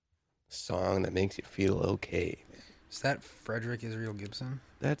good song that makes you feel okay. Is that Frederick Israel Gibson?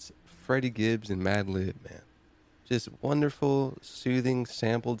 That's Freddie Gibbs and Madlib, man. Just wonderful, soothing,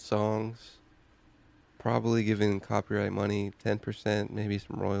 sampled songs. Probably giving copyright money, 10%, maybe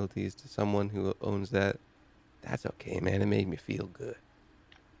some royalties to someone who owns that. That's okay, man. It made me feel good.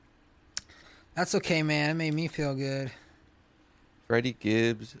 That's okay, man. It made me feel good. Freddie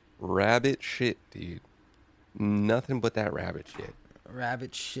Gibbs, rabbit shit, dude. Nothing but that rabbit shit.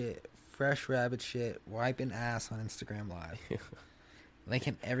 Rabbit shit. Fresh rabbit shit. Wiping ass on Instagram Live.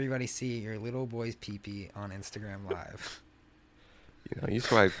 Making everybody see your little boy's pee-pee on Instagram Live. You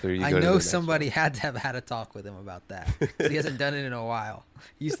swipe through. You I go to the know next somebody one. had to have had a talk with him about that. He hasn't done it in a while.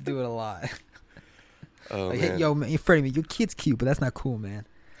 He used to do it a lot. Oh, Like, man. hey, yo, man, Freddie, your kid's cute, but that's not cool, man.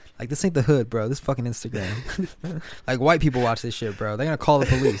 Like, this ain't the hood, bro. This fucking Instagram. Like, white people watch this shit, bro. They're gonna call the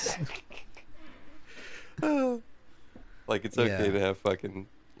police. Like, it's okay Yeah. to have fucking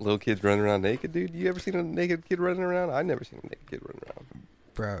little kids running around naked, dude. You ever seen a naked kid running around? I never seen a naked kid running around.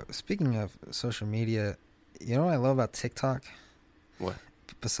 Bro, speaking of social media, you know what I love about TikTok? What?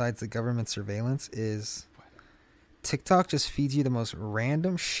 Besides the government surveillance is TikTok just feeds you the most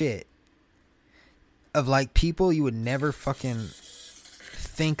random shit of like people you would never fucking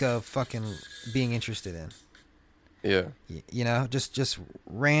think of fucking being interested in. Yeah. You know, just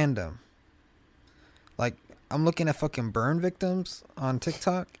random. Like I'm looking at fucking burn victims on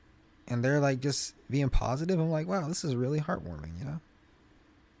TikTok and they're like just being positive. I'm like, wow, this is really heartwarming, you know?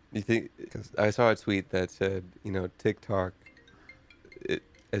 You think? I saw a tweet that said, TikTok,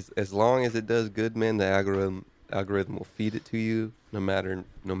 as long as it does good, man, the algorithm will feed it to you no matter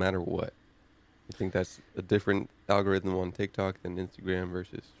what. You think that's a different algorithm on TikTok than Instagram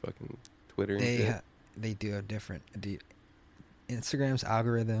versus fucking Twitter and shit? They do have different. Instagram's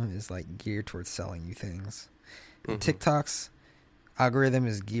algorithm is like geared towards selling you things. Mhm. TikTok's algorithm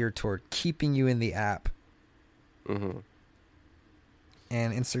is geared toward keeping you in the app. Mm-hmm.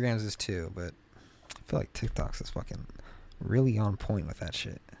 And Instagram's is too, but I feel like TikTok's is fucking really on point with that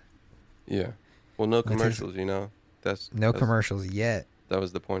shit. Yeah. Well, no Like, commercials, That's commercials yet. That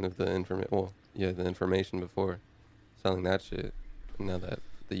was the point of the information. Well, yeah, the information before selling that shit. Now that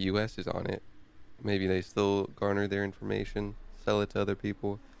the U.S. is on it, maybe they still garner their information, sell it to other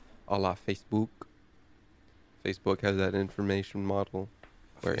people, a la Facebook. Facebook has that information model,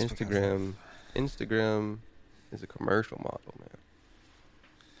 where Facebook has Instagram is a commercial model, man.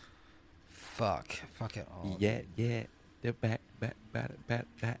 Fuck it all. Yeah. They're back.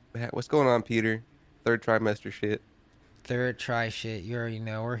 What's going on, Peter? Third trimester shit. third try shit. You already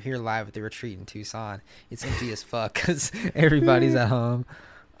know. We're here live at the retreat in Tucson. It's empty as fuck because everybody's at home.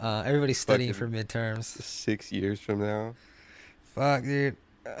 Everybody's studying for midterms. 6 years from now. Fuck, dude.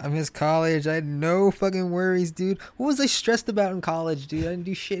 I miss college. I had no fucking worries, dude. What was I stressed about in college, dude? I didn't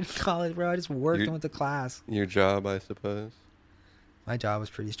do shit in college, bro. I just worked and went to class. Your job, I suppose. My job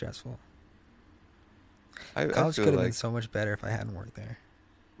was pretty stressful. College I could have been so much better if I hadn't worked there.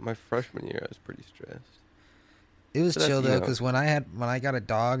 My freshman year, I was pretty stressed. It was But chill that's, though, because when I got a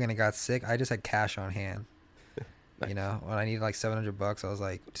dog and it got sick, I just had cash on hand. Nice. You know, when I needed like $700, I was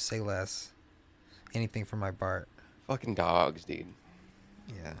like, just say less. Anything for my Bart. Fucking dogs, dude.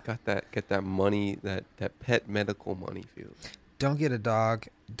 Yeah. Get that money, that pet medical money feels. Don't get a dog.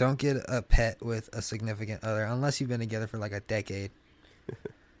 Don't get a pet with a significant other unless you've been together for like a decade.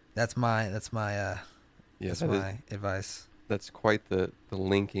 That's my advice. That's quite the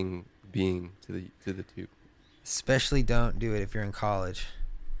linking being to the two. Especially don't do it if you're in college.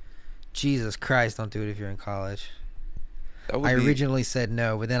 Jesus Christ, don't do it if you're in college. I originally said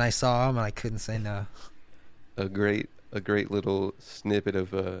no, but then I saw him and I couldn't say no. A great little snippet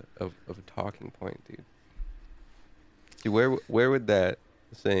of a talking point, dude. See, where would that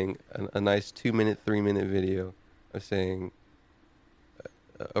saying a nice 2-minute, 3-minute video of saying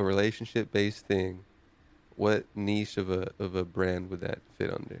a relationship based thing, what niche of a brand would that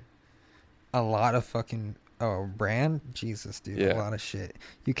fit under? A lot of fucking brand? Jesus, dude, Yeah. A lot of shit.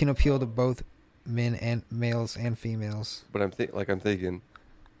 You can appeal to both males and females. But I'm thinking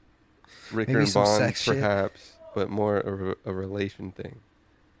Ricker Maybe and some Bond sex shit. perhaps, but more of a relation thing.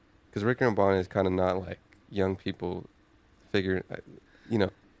 Because Ricker and Bond is kind of not like young people figuring, you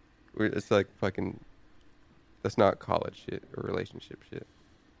know, it's like fucking, that's not college shit or relationship shit.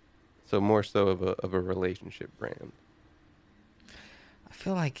 So more so of a relationship brand. I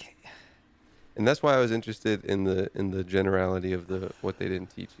feel like, And that's why I was interested in the generality of what they didn't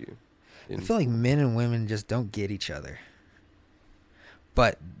teach you. I feel like men and women just don't get each other.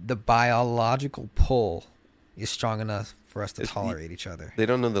 But the biological pull is strong enough for us to tolerate each other. They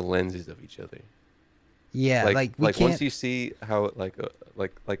don't know the lenses of each other. Yeah, like we can't. Once you see how like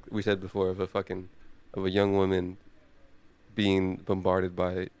we said before of a young woman being bombarded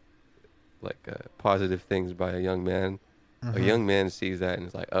by positive things by a young man, a young man sees that and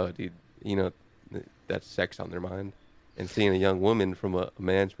is like, oh, dude, you know, that's sex on their mind. And seeing a young woman from a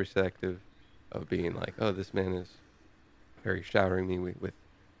man's perspective of being like, oh, this man is very showering me with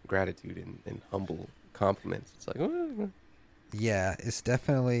gratitude and humble compliments. It's like, oh. Yeah, it's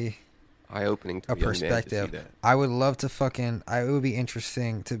definitely eye-opening to a a young man to perspective. see that. I would love to it would be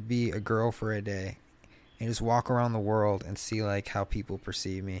interesting to be a girl for a day and just walk around the world and see like how people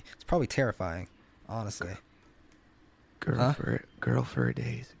perceive me. It's probably terrifying, honestly. Girl for a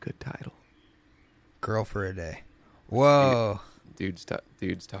day is a good title. Girl for a day. Whoa. Dudes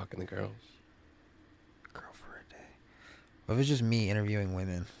talking to girls. Girl for a day. What if it's just me interviewing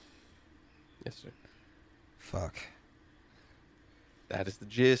women? Yes, sir. Fuck. That is the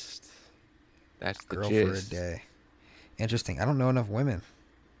gist. That's the Girl gist. for a day. Interesting. I don't know enough women.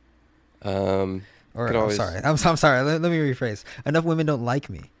 Could I'm always- sorry. I'm sorry. Let me rephrase. Enough women don't like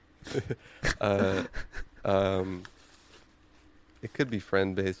me. It could be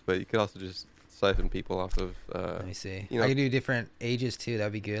friend based, but you could also just siphon people off of. Let me see. You know, I could do different ages too.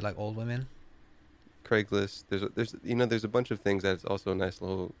 That'd be good. Like old women. Craigslist. There's a bunch of things that's also a nice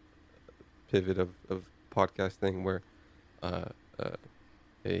little pivot of podcast thing where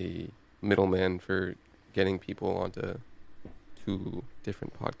a middleman for getting people onto 2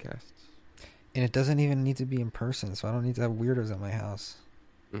 different podcasts. And it doesn't even need to be in person, so I don't need to have weirdos at my house.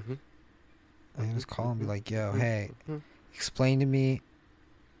 Mm-hmm. I can just call and be like, yo, hey, explain to me,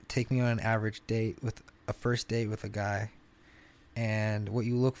 take me on an average date with a first date with a guy and what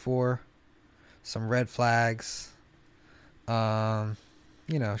you look for, some red flags, you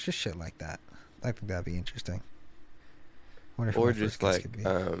know, it's just shit like that. I think that'd be interesting. Wonder who Or my just first like, guest could be.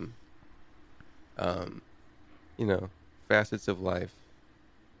 you know, facets of life.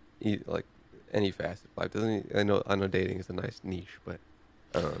 Like any facet of life. Doesn't I know dating is a nice niche, but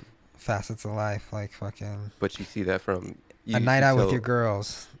Facets of life, like fucking but you see that from a night out with your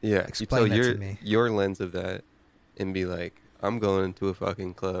girls. Yeah, Explain you that tell to me. your lens of that, and be like, I'm going to a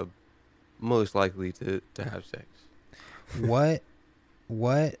fucking club, most likely to have sex. What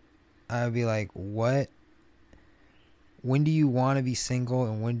I would be like, when do you want to be single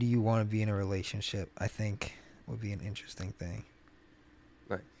and when do you want to be in a relationship? I think would be an interesting thing.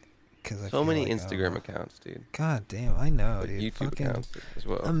 Nice. Cause So many Instagram accounts, dude. God damn, I know, Like dude. YouTube accounts as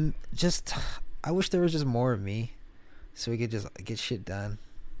well. I wish there was just more of me, so we could just get shit done.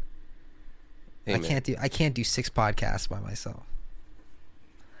 Hey, man. I can't do 6 podcasts by myself.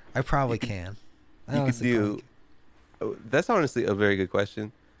 I probably can. I You could honestly probably do. That's honestly a very good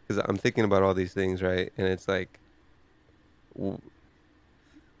question, because I'm thinking about all these things, right? And it's like,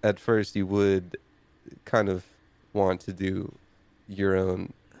 at first you would kind of want to do your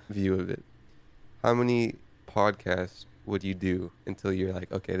own view of it. How many podcasts would you do until you're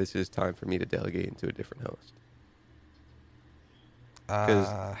like, okay, this is time for me to delegate into a different host?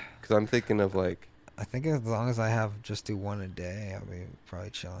 Because I'm thinking of like, I think as long as I have just do one a day, I'll be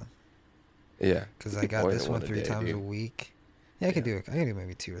probably chilling. yeah, Because you I could got point this at one a 3 day, times dude. a week. Yeah, I could do it. I could do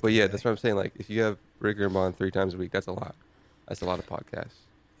maybe 2 or 3. But yeah, a that's day. what I'm saying. Like, if you have Ricker and Bond 3 times a week, that's a lot. That's a lot of podcasts.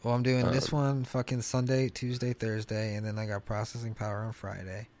 Well, I'm doing this one fucking Sunday, Tuesday, Thursday, and then I got Processing Power on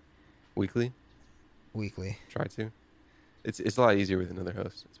Friday. Weekly? Weekly. Try to. It's a lot easier with another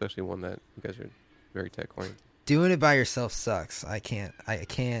host, especially one that you guys are very tech oriented. Doing it by yourself sucks. I can,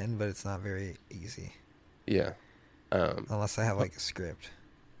 but it's not very easy. Yeah. Unless I have like a script.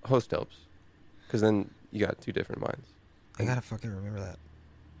 Host helps, because then you got 2 different minds. I gotta fucking remember that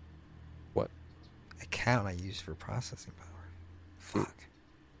What? account I use for Processing Power. Fuck.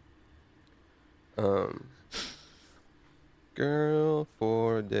 Girl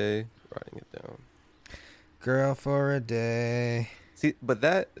for a day. Writing it down. Girl for a day. See, but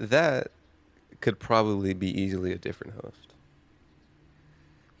that could probably be easily a different host,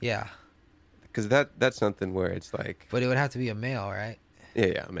 Yeah. because that's something where it's like, But it would have to be a male, right?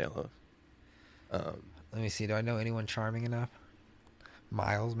 yeah, a male host. Let me see. Do I know anyone charming enough?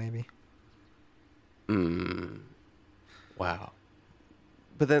 Miles, maybe? Wow.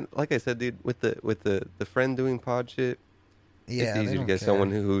 But then, like I said, dude, with the friend doing pod shit, Yeah, it's they easier to don't get care.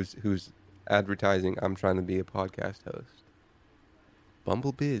 someone who's advertising, I'm trying to be a podcast host.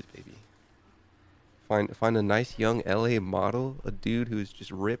 Bumble Biz, baby. Find a nice young LA model, a dude who's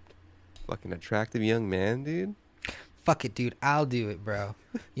just ripped, fucking attractive young man, dude. Fuck it, dude. I'll do it, bro.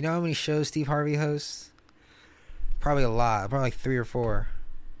 You know how many shows Steve Harvey hosts? Probably a lot. Probably like 3 or 4.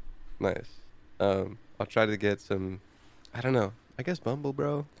 Nice. I'll try to get some, I don't know, I guess Bumble,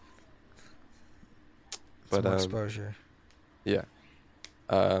 bro. Some But more exposure. yeah.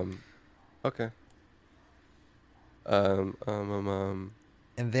 Okay.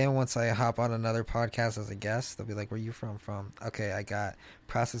 And then once I hop on another podcast as a guest, they'll be like, where you from? Okay, I got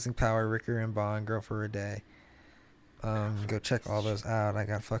Processing Power, Ricker and Bond, Girl for a Day. Go check all those out. I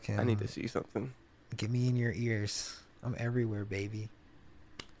got fucking... I need to see something. Get me in your ears. I'm everywhere, baby.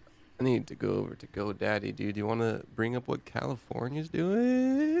 I need to go over to GoDaddy, dude. You want to bring up what California's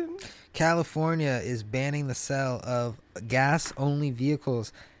doing? California is banning the sale of gas-only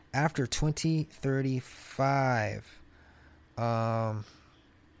vehicles after 2035.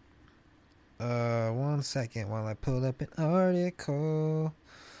 One second while I pull up an article.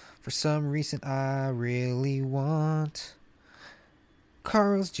 For some reason, I really want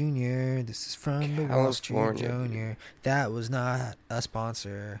Carl's Jr. This is from the Wall Street California. Jr. That was not a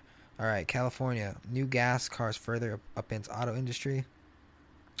sponsor. All right, California. New gas cars further upends auto industry.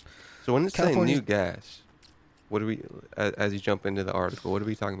 So when it's saying California's- new gas, what do we, as you jump into the article, what are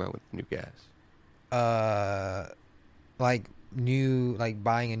we talking about with new gas? Like new, like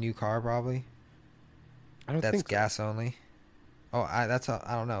buying a new car, probably. I don't That's think so. gas only. Oh, I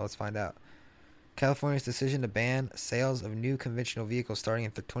don't know. Let's find out. California's decision to ban sales of new conventional vehicles starting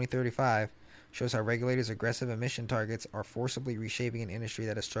in 2035 shows how regulators' aggressive emission targets are forcibly reshaping an industry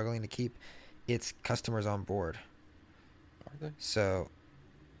that is struggling to keep its customers on board. Are they? So,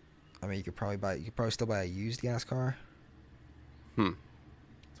 I mean, you could probably still buy a used gas car.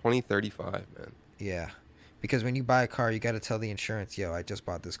 2035, man. Yeah, because when you buy a car, you got to tell the insurance, "Yo, I just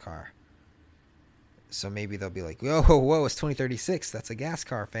bought this car." So maybe they'll be like, "Whoa, it's 2036. That's a gas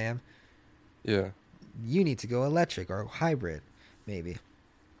car, fam. Yeah. You need to go electric or hybrid, maybe."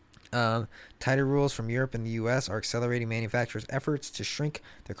 Tighter rules from Europe and the U.S. are accelerating manufacturers' efforts to shrink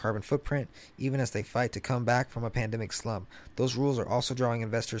their carbon footprint, even as they fight to come back from a pandemic slump. Those rules are also drawing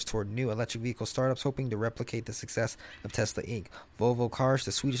investors toward new electric vehicle startups hoping to replicate the success of Tesla Inc. Volvo Cars,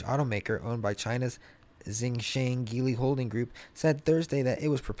 the Swedish automaker owned by China's Xingshan Geely Holding Group, said Thursday that it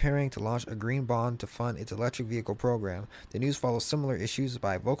was preparing to launch a green bond to fund its electric vehicle program. The news follows similar issues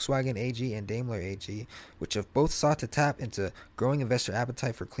by Volkswagen AG and Daimler AG, which have both sought to tap into growing investor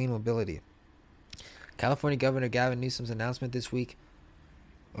appetite for clean mobility. California Governor Gavin Newsom's announcement this week.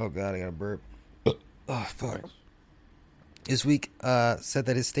 Oh God, I got a burp. Oh fuck. This week said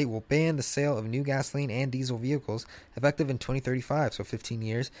that his state will ban the sale of new gasoline and diesel vehicles effective in 2035, so 15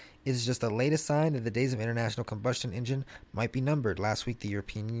 years. It is just the latest sign that the days of international combustion engine might be numbered. Last week, the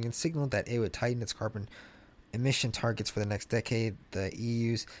European Union signaled that it would tighten its carbon emission targets for the next decade. The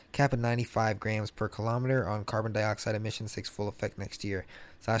EU's cap of 95 grams per kilometer on carbon dioxide emissions takes full effect next year,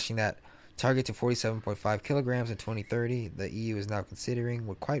 slashing that target to 47.5 kilograms in 2030. The EU is now considering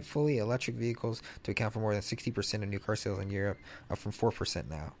would quite fully electric vehicles to account for more than 60% of new car sales in Europe, up from 4%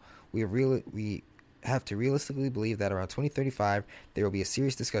 now. We have to realistically believe that around 2035 there will be a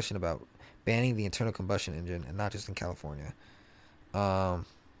serious discussion about banning the internal combustion engine, and not just in California.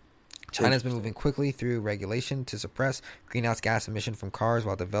 China's been moving quickly through regulation to suppress greenhouse gas emission from cars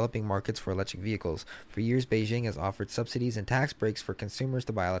while developing markets for electric vehicles. For years, Beijing has offered subsidies and tax breaks for consumers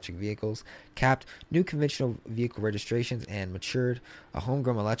to buy electric vehicles, capped new conventional vehicle registrations, and matured a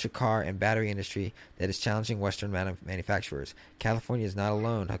homegrown electric car and battery industry that is challenging Western manufacturers. California is not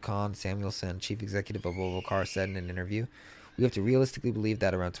alone, Hakan Samuelson, chief executive of Volvo Cars, said in an interview. We have to realistically believe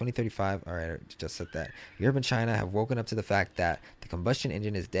that around 2035, all right, I just said that, Europe and China have woken up to the fact that the combustion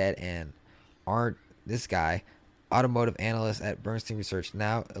engine is dead, and aren't this guy, automotive analyst at Bernstein Research.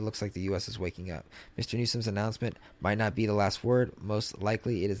 Now it looks like the U.S. is waking up. Mr. Newsom's announcement might not be the last word. Most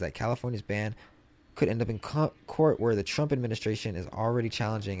likely it is that California's ban could end up in court, where the Trump administration is already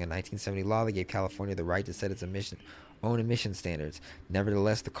challenging a 1970 law that gave California the right to set its own emission standards.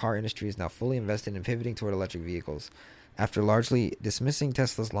 Nevertheless, the car industry is now fully invested in pivoting toward electric vehicles. After largely dismissing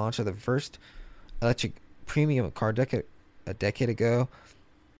Tesla's launch of the first electric premium car a decade ago,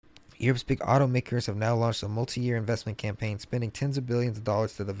 Europe's big automakers have now launched a multi-year investment campaign, spending tens of billions of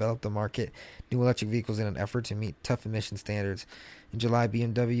dollars to develop the market new electric vehicles in an effort to meet tough emission standards. In July,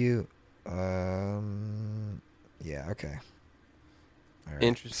 BMW... yeah, okay. All right.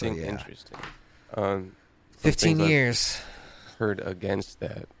 Interesting. 15 years. Heard against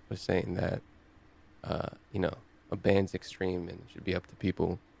that was saying that, a ban's extreme and it should be up to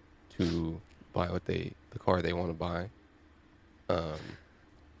people to buy the car they want to buy.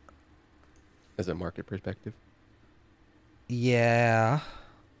 As a market perspective. Yeah,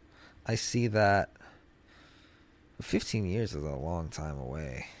 I see that. 15 years is a long time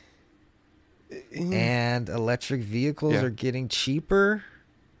away. And electric vehicles are getting cheaper.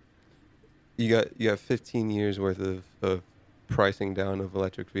 You got 15 years worth of pricing down of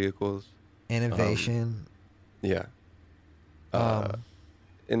electric vehicles. Innovation. Yeah.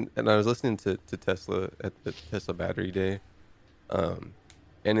 And I was listening to Tesla at the Tesla Battery Day.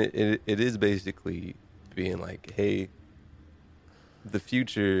 And it is basically being like, hey, the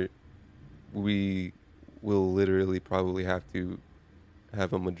future, we will literally probably have to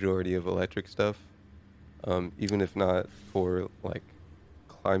have a majority of electric stuff, even if not for like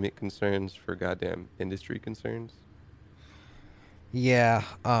climate concerns, for goddamn industry concerns. Yeah,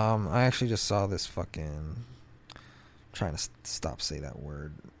 I actually just saw this fucking... trying to stop saying that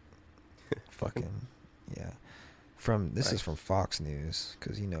word. Fucking, yeah. This is from Fox News,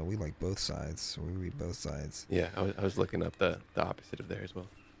 because, we like both sides, so we read both sides. Yeah, I was looking up the opposite of there as well.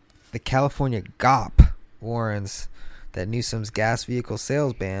 The California GOP warns that Newsom's gas vehicle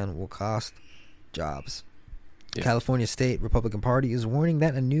sales ban will cost jobs. Yeah. California State Republican Party is warning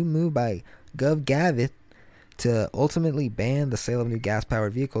that a new move by Gov Gavitt to ultimately ban the sale of new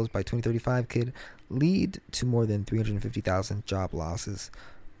gas-powered vehicles by 2035 could lead to more than 350,000 job losses.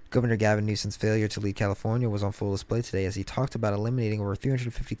 Governor Gavin Newsom's failure to lead California was on full display today as he talked about eliminating over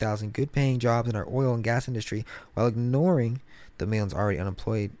 350,000 good-paying jobs in our oil and gas industry while ignoring the millions already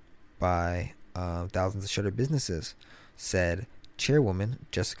unemployed by thousands of shuttered businesses, said Chairwoman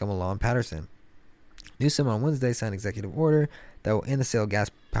Jessica Malone Patterson. Newsom on Wednesday signed an executive order that will end the sale of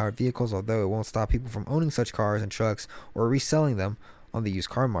gas-powered vehicles, although it won't stop people from owning such cars and trucks or reselling them on the used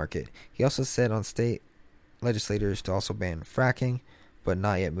car market. He also said on state legislators to also ban fracking, but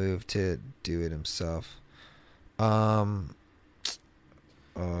not yet moved to do it himself. And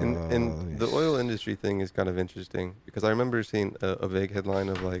the oil industry thing is kind of interesting because I remember seeing a vague headline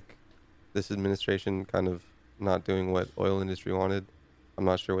of like this administration kind of not doing what oil industry wanted. I'm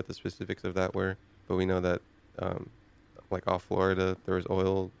not sure what the specifics of that were, but we know that like off Florida there was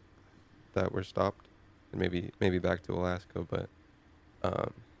oil that were stopped, and maybe back to Alaska, but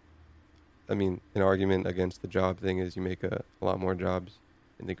I mean, an argument against the job thing is you make a lot more jobs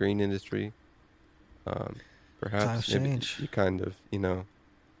in the green industry. Perhaps maybe you kind of,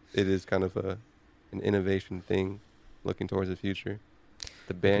 it is kind of an innovation thing looking towards the future.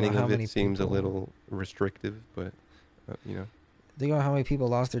 The banning of it seems a little restrictive, but, Think about how many people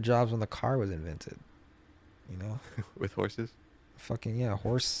lost their jobs when the car was invented, With horses? Fucking, yeah,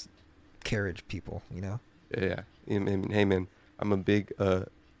 horse carriage people, Yeah. Hey, man, I'm a big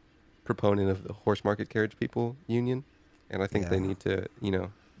proponent of the horse market carriage people union, and I think they need to,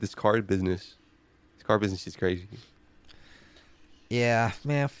 this car business is crazy. Yeah,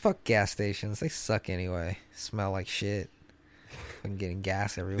 man, fuck gas stations. They suck anyway. Smell like shit. I'm getting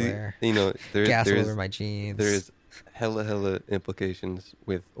gas everywhere. You know, gas all there's over my jeans. there is hella implications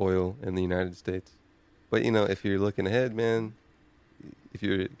with oil in the United States. But you know, if you're looking ahead, man, if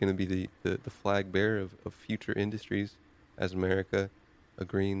you're gonna be the flag bearer of future industries as America, a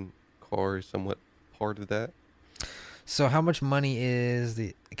green car is somewhat part of that. So how much money is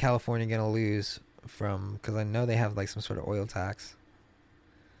the California gonna lose from? Because I know they have like some sort of oil tax.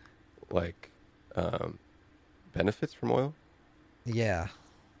 Like benefits from oil? Yeah.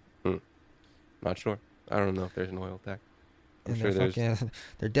 Not sure. I don't know if there's an oil tax. I'm And sure there there's fucking,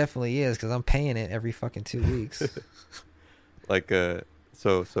 there definitely is because I'm paying it every fucking 2 weeks. like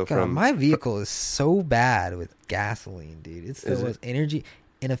so God, from my vehicle is so bad with gasoline, dude. It's the Is it? most energy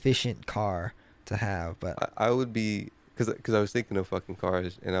inefficient car to have. But I would be because I was thinking of fucking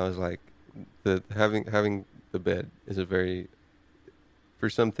cars and I was like, the having the bed is a very, for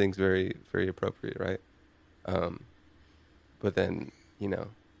some things, very very appropriate, right? But then you know,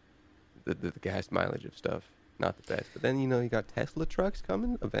 the gas mileage of stuff, not the best. But then you know you got Tesla trucks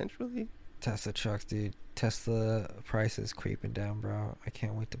coming eventually. Tesla trucks, dude. Tesla prices creeping down, bro. I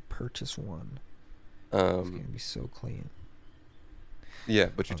can't wait to purchase one. It's gonna be so clean. Yeah,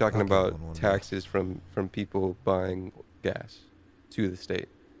 but you're I'll talking get about one day. taxes from people buying gas to the state.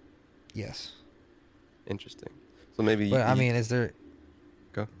 Yes. Interesting. So maybe But I mean, is there?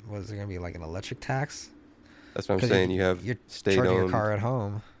 Go. Was there gonna be like an electric tax? That's what I'm 'Cause saying. You have you're state charging your owned. car at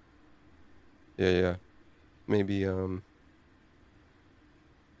home. Yeah. Maybe I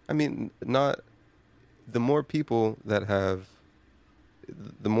mean, not the more people that have,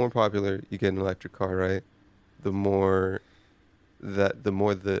 the more popular you get an electric car, right? The more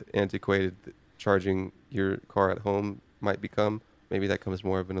the antiquated charging your car at home might become. Maybe that comes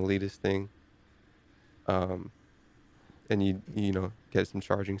more of an elitist thing. And you know, get some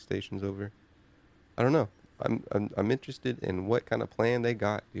charging stations over. I don't know. I'm interested in what kind of plan they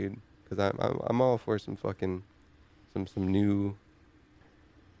got, dude. Because I'm all for some fucking some new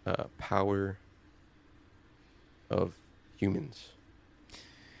power of humans.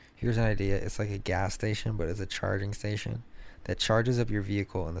 Here's an idea. It's like a gas station, but it's a charging station that charges up your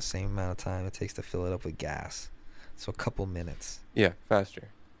vehicle in the same amount of time it takes to fill it up with gas. So a couple minutes. Yeah, faster.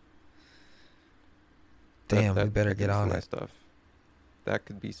 Damn, we better that could get be some on nice it. stuff. That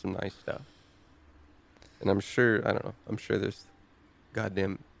could be some nice stuff. And I'm sure, I don't know, I'm sure there's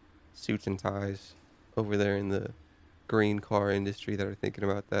goddamn suits and ties over there in the green car industry that are thinking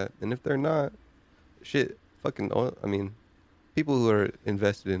about that. And if they're not, shit, fucking oil. I mean, people who are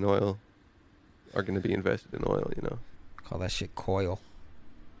invested in oil are going to be invested in oil, you know. Call that shit coil.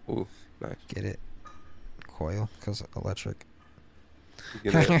 Ooh, nice. Get it? Coil, because electric.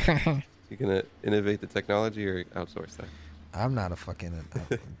 You gonna innovate the technology or outsource that? I'm not a fucking...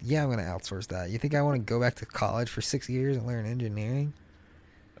 yeah, I'm going to outsource that. You think I want to go back to college for 6 years and learn engineering?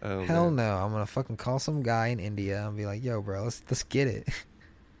 Oh, Hell man. no. I'm going to fucking call some guy in India and be like, yo, bro, let's get it.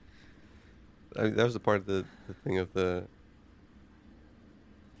 I mean, that was a part of the thing of the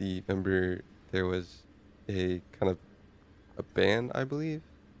remember there was a kind of a ban, I believe,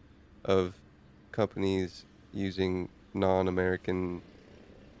 of companies using non-American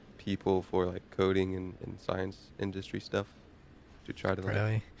people for like coding and science industry stuff to try to like,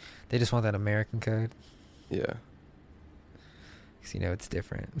 Really? They just want that American code? yeah. Because, you know, it's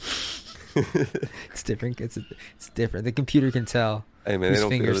different. It's different. It's different. The computer can tell Hey man, whose they don't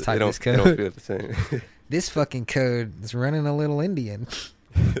fingers feel, type they don't, this they don't code. feel the same. This fucking code is running a little Indian.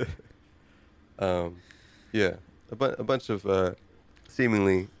 Yeah, a bunch of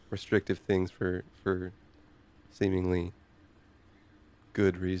seemingly restrictive things for seemingly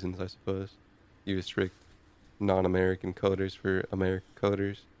good reasons, I suppose. You restrict non-American coders for American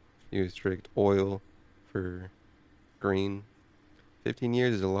coders. You restrict oil for green. 15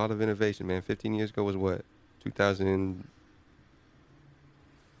 years is a lot of innovation, man. 15 years ago was what? 2000?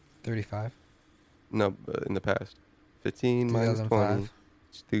 35? No, in the past. 15 minus 20. 2005.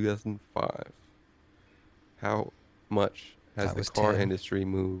 It's 2005. How much has That the was car 10. industry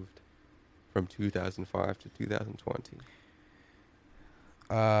moved from 2005 to 2020?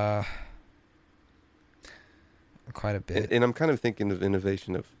 Quite a bit. And I'm kind of thinking of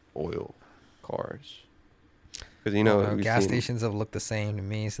innovation of oil cars. Because, you know, we've gas seen- stations have looked the same to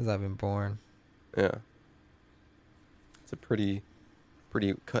me since I've been born. Yeah. It's a pretty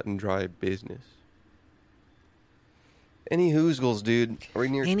cut and dry business. Any hoozles, dude? Are we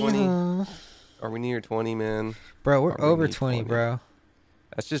near 20? Anyhow. Are we near 20, man? Bro, we're Are we over near 20, bro.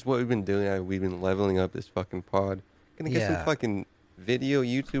 That's just what we've been doing. We've been leveling up this fucking pod. Gonna get Yeah. some fucking video,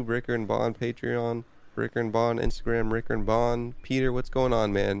 YouTube, Ricker and Bond, Patreon. Ricker and Bond, Instagram, Ricker and Bond. Peter, what's going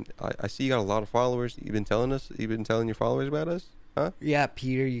on, man? I see you got a lot of followers. You've been telling your followers about us? Huh? Yeah,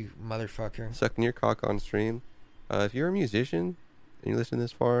 Peter, you motherfucker. Sucking your cock on stream. If you're a musician and you listen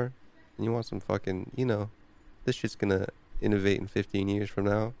this far and you want some fucking, this shit's gonna innovate in 15 years from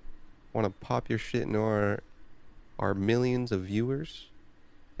now. Want to pop your shit into our millions of viewers,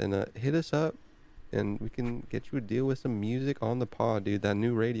 then hit us up and we can get you a deal with some music on the pod, dude. That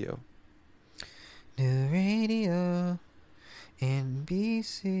new radio. New radio,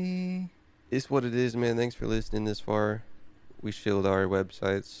 NBC. It's what it is, man. Thanks for listening this far. We shield our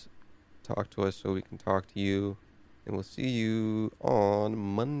websites. Talk to us so we can talk to you. And we'll see you on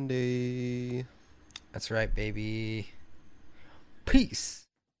Monday. That's right, baby. Peace.